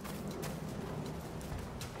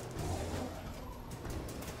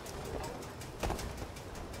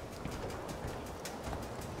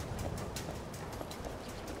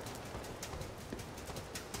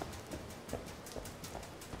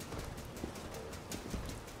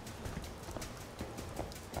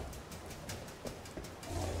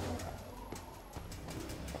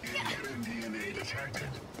 DNA detected.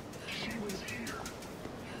 She was here.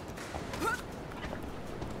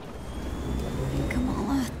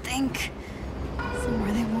 Kamala, think.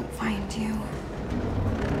 Somewhere they won't find you.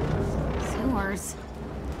 Sewers.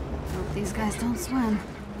 Hope these guys don't swim.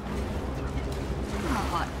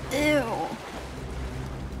 Oh, ew.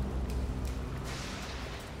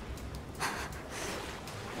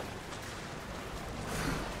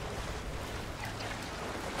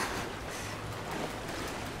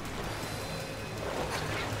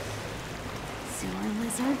 Sewer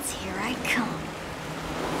lizards, here I come.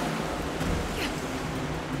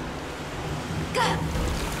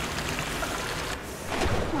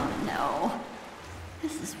 Oh no.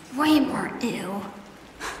 This is way more ew.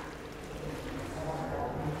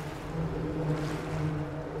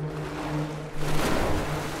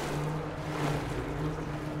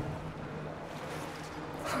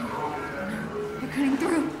 They're cutting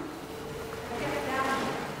through.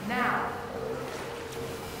 Now.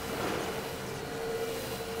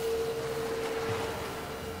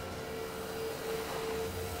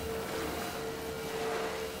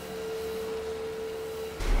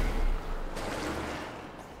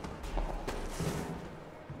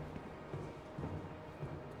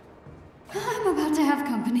 I'm about to have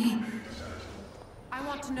company. I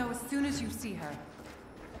want to know as soon as you see her.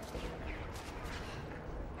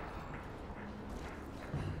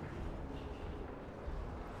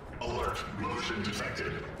 Alert. Motion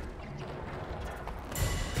detected.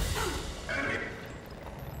 Enemy.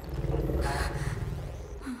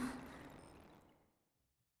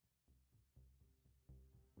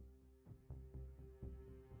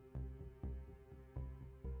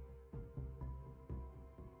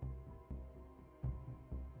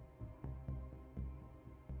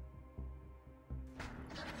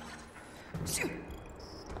 Shoot.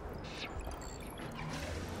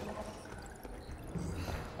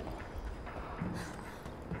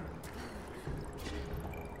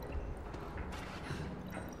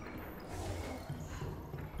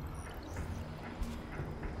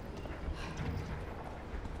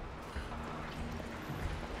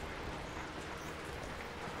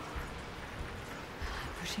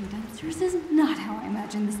 Pushing dumpsters is not how I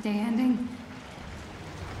imagined this day ending.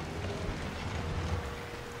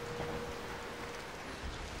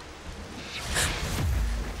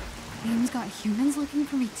 Name's got humans looking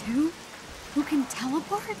for me too? Who can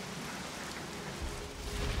teleport?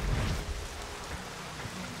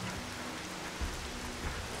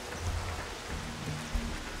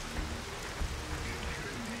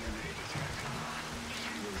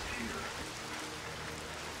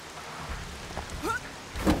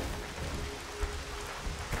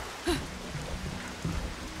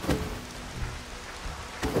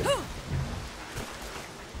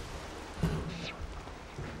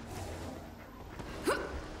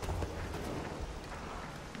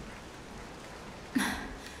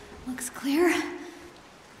 Looks clear. This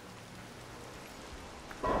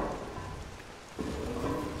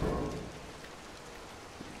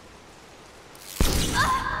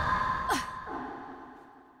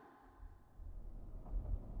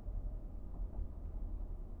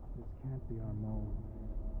can't be our mole.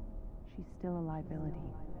 She's still a liability.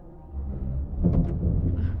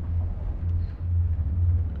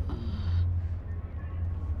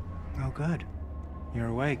 Oh, good. You're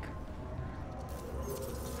awake.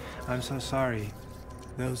 I'm so sorry.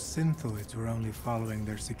 Those synthoids were only following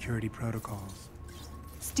their security protocols.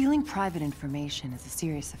 Stealing private information is a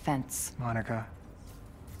serious offense. Monica,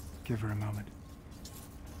 give her a moment.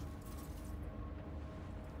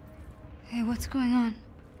 Hey, what's going on?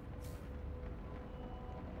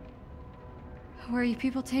 Where are you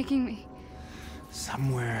people taking me?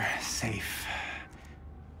 Somewhere safe.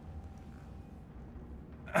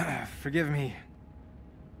 Forgive me.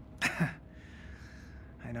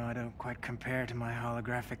 I know I don't quite compare to my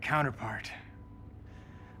holographic counterpart,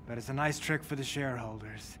 but it's a nice trick for the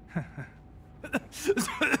shareholders.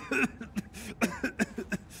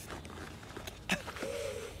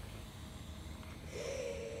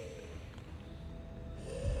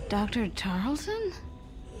 Dr. Tarleton?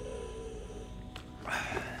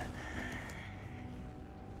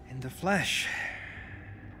 In the flesh.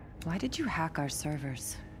 Why did you hack our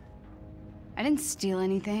servers? I didn't steal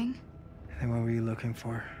anything. Then what were you looking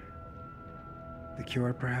for? The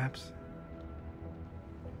cure, perhaps?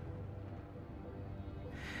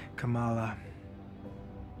 Kamala,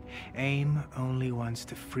 AIM only wants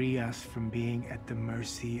to free us from being at the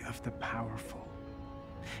mercy of the powerful.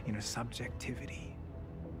 Subjectivity.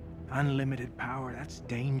 Unlimited power, that's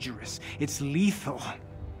dangerous. It's lethal.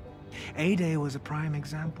 A-Day was a prime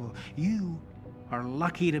example. You are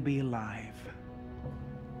lucky to be alive.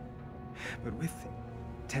 But with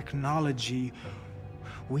technology,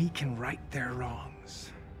 we can right their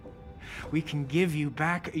wrongs. We can give you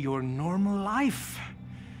back your normal life.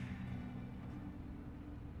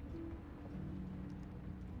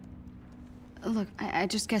 Look, I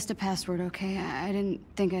just guessed a password, okay? I didn't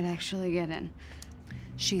think I'd actually get in.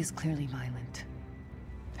 She is clearly violent.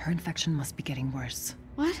 Her infection must be getting worse.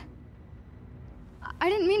 What? I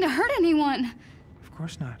didn't mean to hurt anyone. Of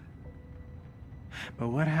course not. But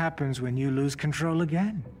what happens when you lose control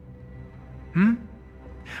again?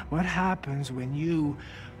 What happens when you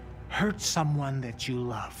hurt someone that you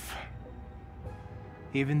love?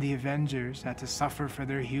 Even the Avengers had to suffer for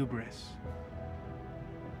their hubris.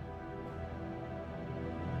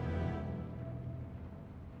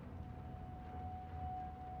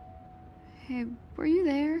 Hey, were you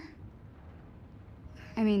there?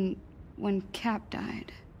 I mean, when Cap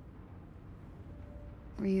died.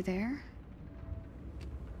 Were you there?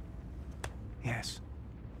 Yes.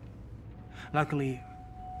 Luckily,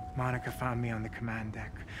 Monica found me on the command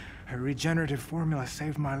deck. Her regenerative formula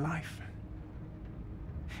saved my life.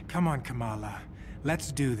 Come on, Kamala.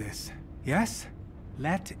 Let's do this. Yes?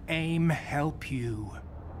 Let AIM help you.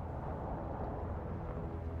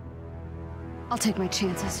 I'll take my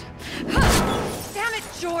chances. Damn it,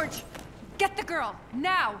 George! Get the girl,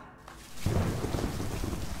 now!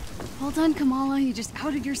 Well done, Kamala. You just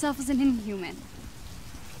outed yourself as an inhuman.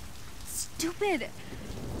 Stupid!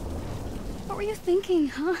 What were you thinking,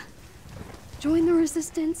 huh? Join the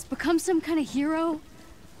Resistance? Become some kind of hero?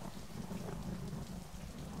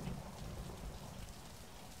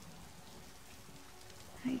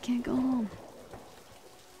 I can't go home.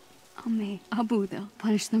 Abu, they'll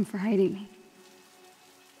punish them for hiding me.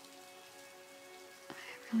 I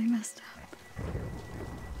really messed up.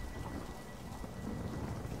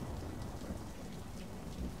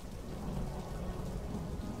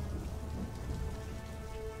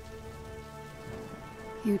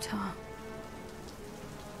 Utah.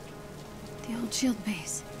 The old shield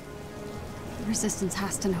base. The Resistance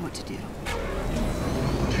has to know what to do.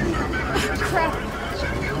 Crap! As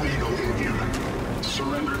an illegal inhuman.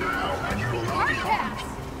 Surrender now, and you will not be harmed.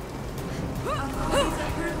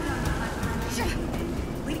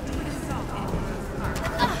 Linked with assault in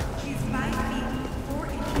She's 5 feet, 4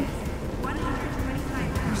 inches,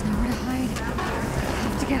 125 pounds. There's nowhere to hide. I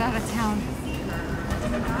have to get out of town.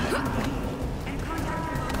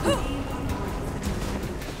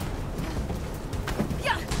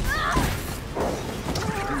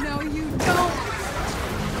 No, you don't!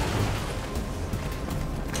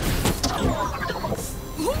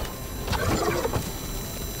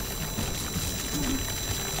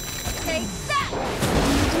 Take that!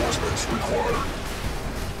 Reinforcements required.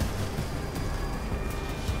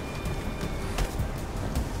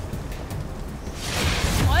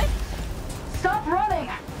 What? Stop running!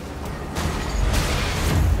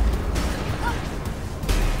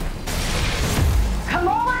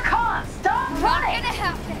 Kamala Khan, stop running! Not gonna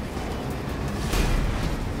happen!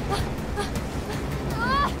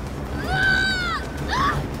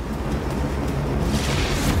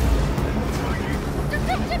 Is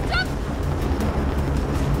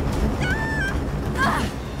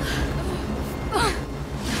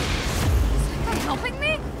that guy helping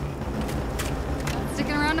me? Not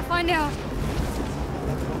sticking around to find out.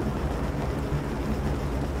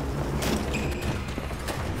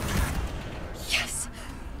 Yes!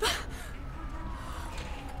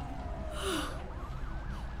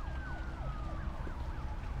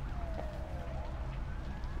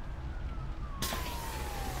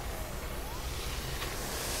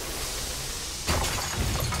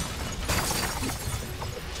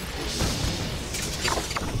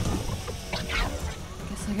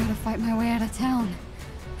 Guess I gotta fight my way out of town.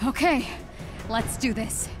 Okay, let's do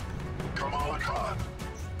this. Kamala Khan.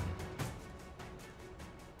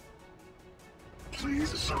 Please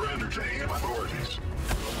surrender to AIM authorities.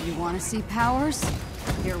 You want to see powers?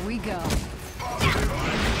 Here we go.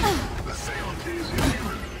 The assailant is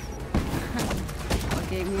inhuman. What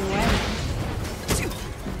gave me away?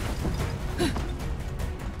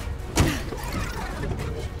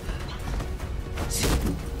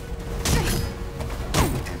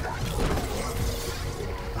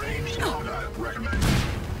 Ranged combat recommended.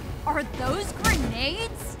 Are those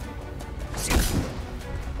grenades?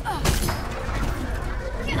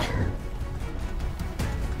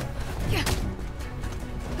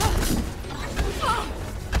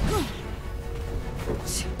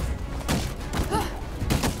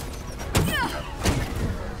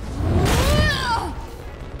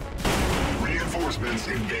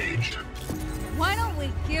 engaged. Why don't we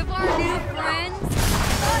give our new friends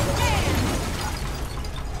a hand?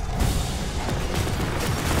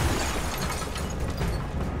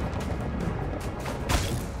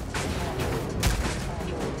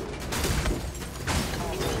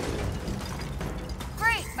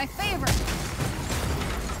 Great, my favorite.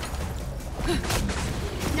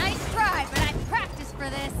 Nice try, but I practiced for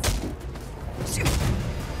this.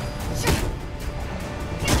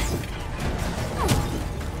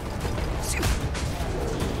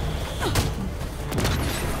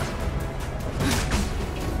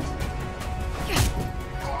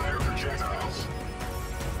 Fire projectiles.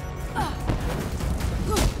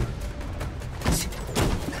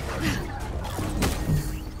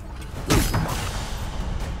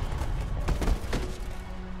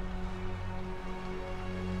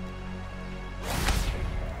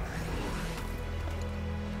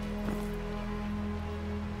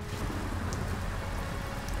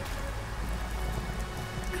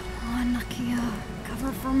 Come on, Nakia.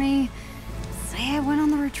 Cover for me. Say I went on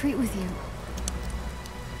the retreat with you.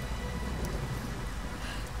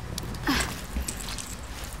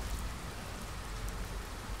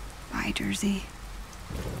 Bye, Jersey.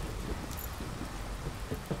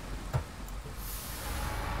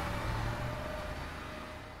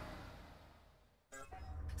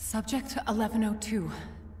 Subject 1102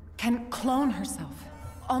 can clone herself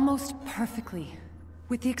almost perfectly,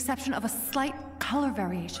 with the exception of a slight color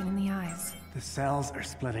variation in the eyes. The cells are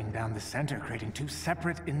splitting down the center, creating two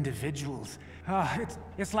separate individuals.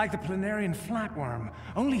 It's like the planarian flatworm,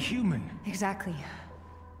 only human. Exactly.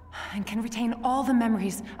 And can retain all the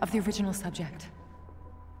memories of the original subject.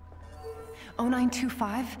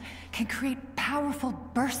 0925 can create powerful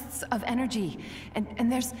bursts of energy,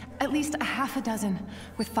 and there's at least a half a dozen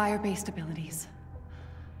with fire-based abilities.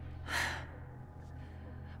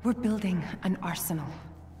 We're building an arsenal.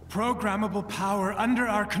 Programmable power under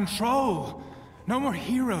our control. No more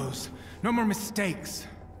heroes, no more mistakes.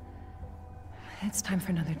 It's time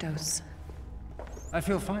for another dose. I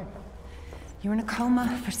feel fine. You were in a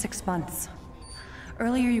coma for 6 months.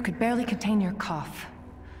 Earlier, you could barely contain your cough.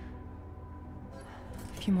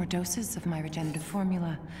 A few more doses of my regenerative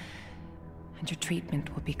formula, and your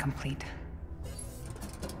treatment will be complete.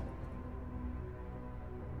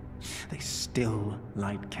 They still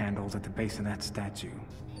light candles at the base of that statue.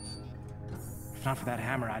 If not for that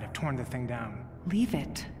hammer, I'd have torn the thing down. Leave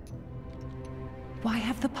it. Why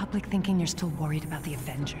have the public thinking you're still worried about the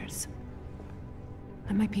Avengers?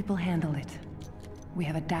 Let my people handle it. We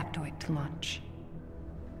have Adaptoid to launch.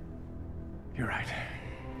 You're right.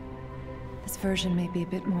 This version may be a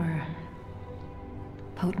bit more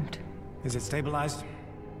potent. Is it stabilized?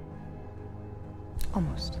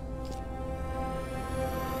 Almost.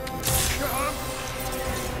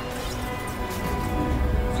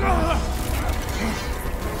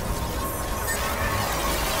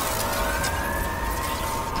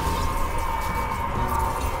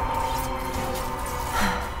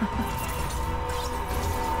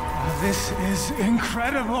 This is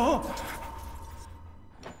incredible!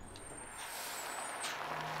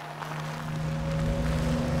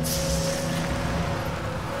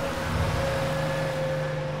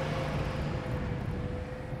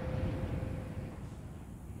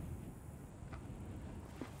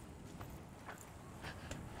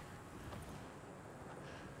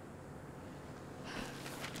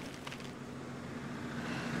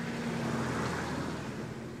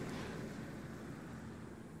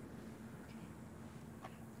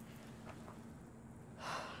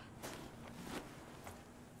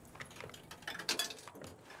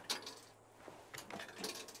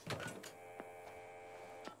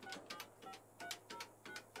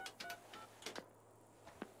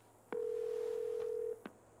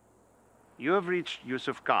 You have reached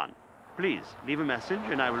Yusuf Khan. Please, leave a message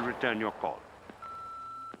and I will return your call.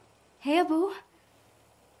 Hey, Abu.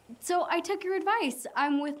 So I took your advice.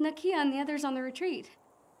 I'm with Nakia and the others on the retreat.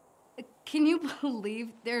 Can you believe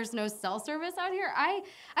there's no cell service out here? I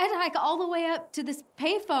had to hike all the way up to this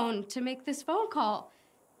payphone to make this phone call.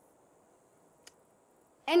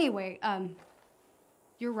 Anyway,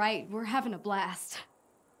 you're right. We're having a blast.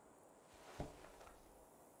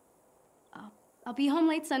 I'll be home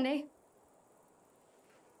late Sunday.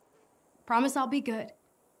 Promise I'll be good.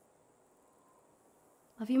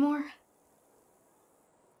 Love you more.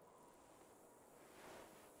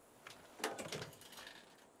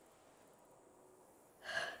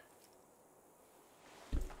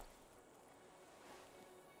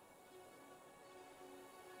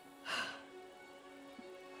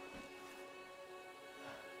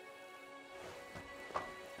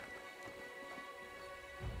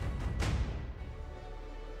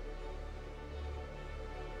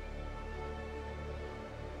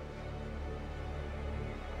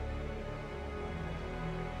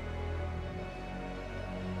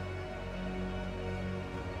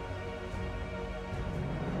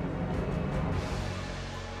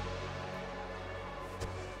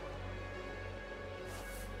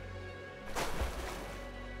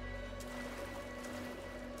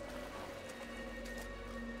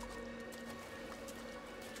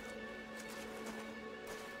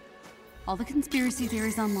 All the conspiracy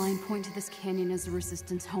theories online point to this canyon as the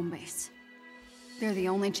Resistance home base. They're the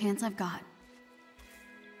only chance I've got.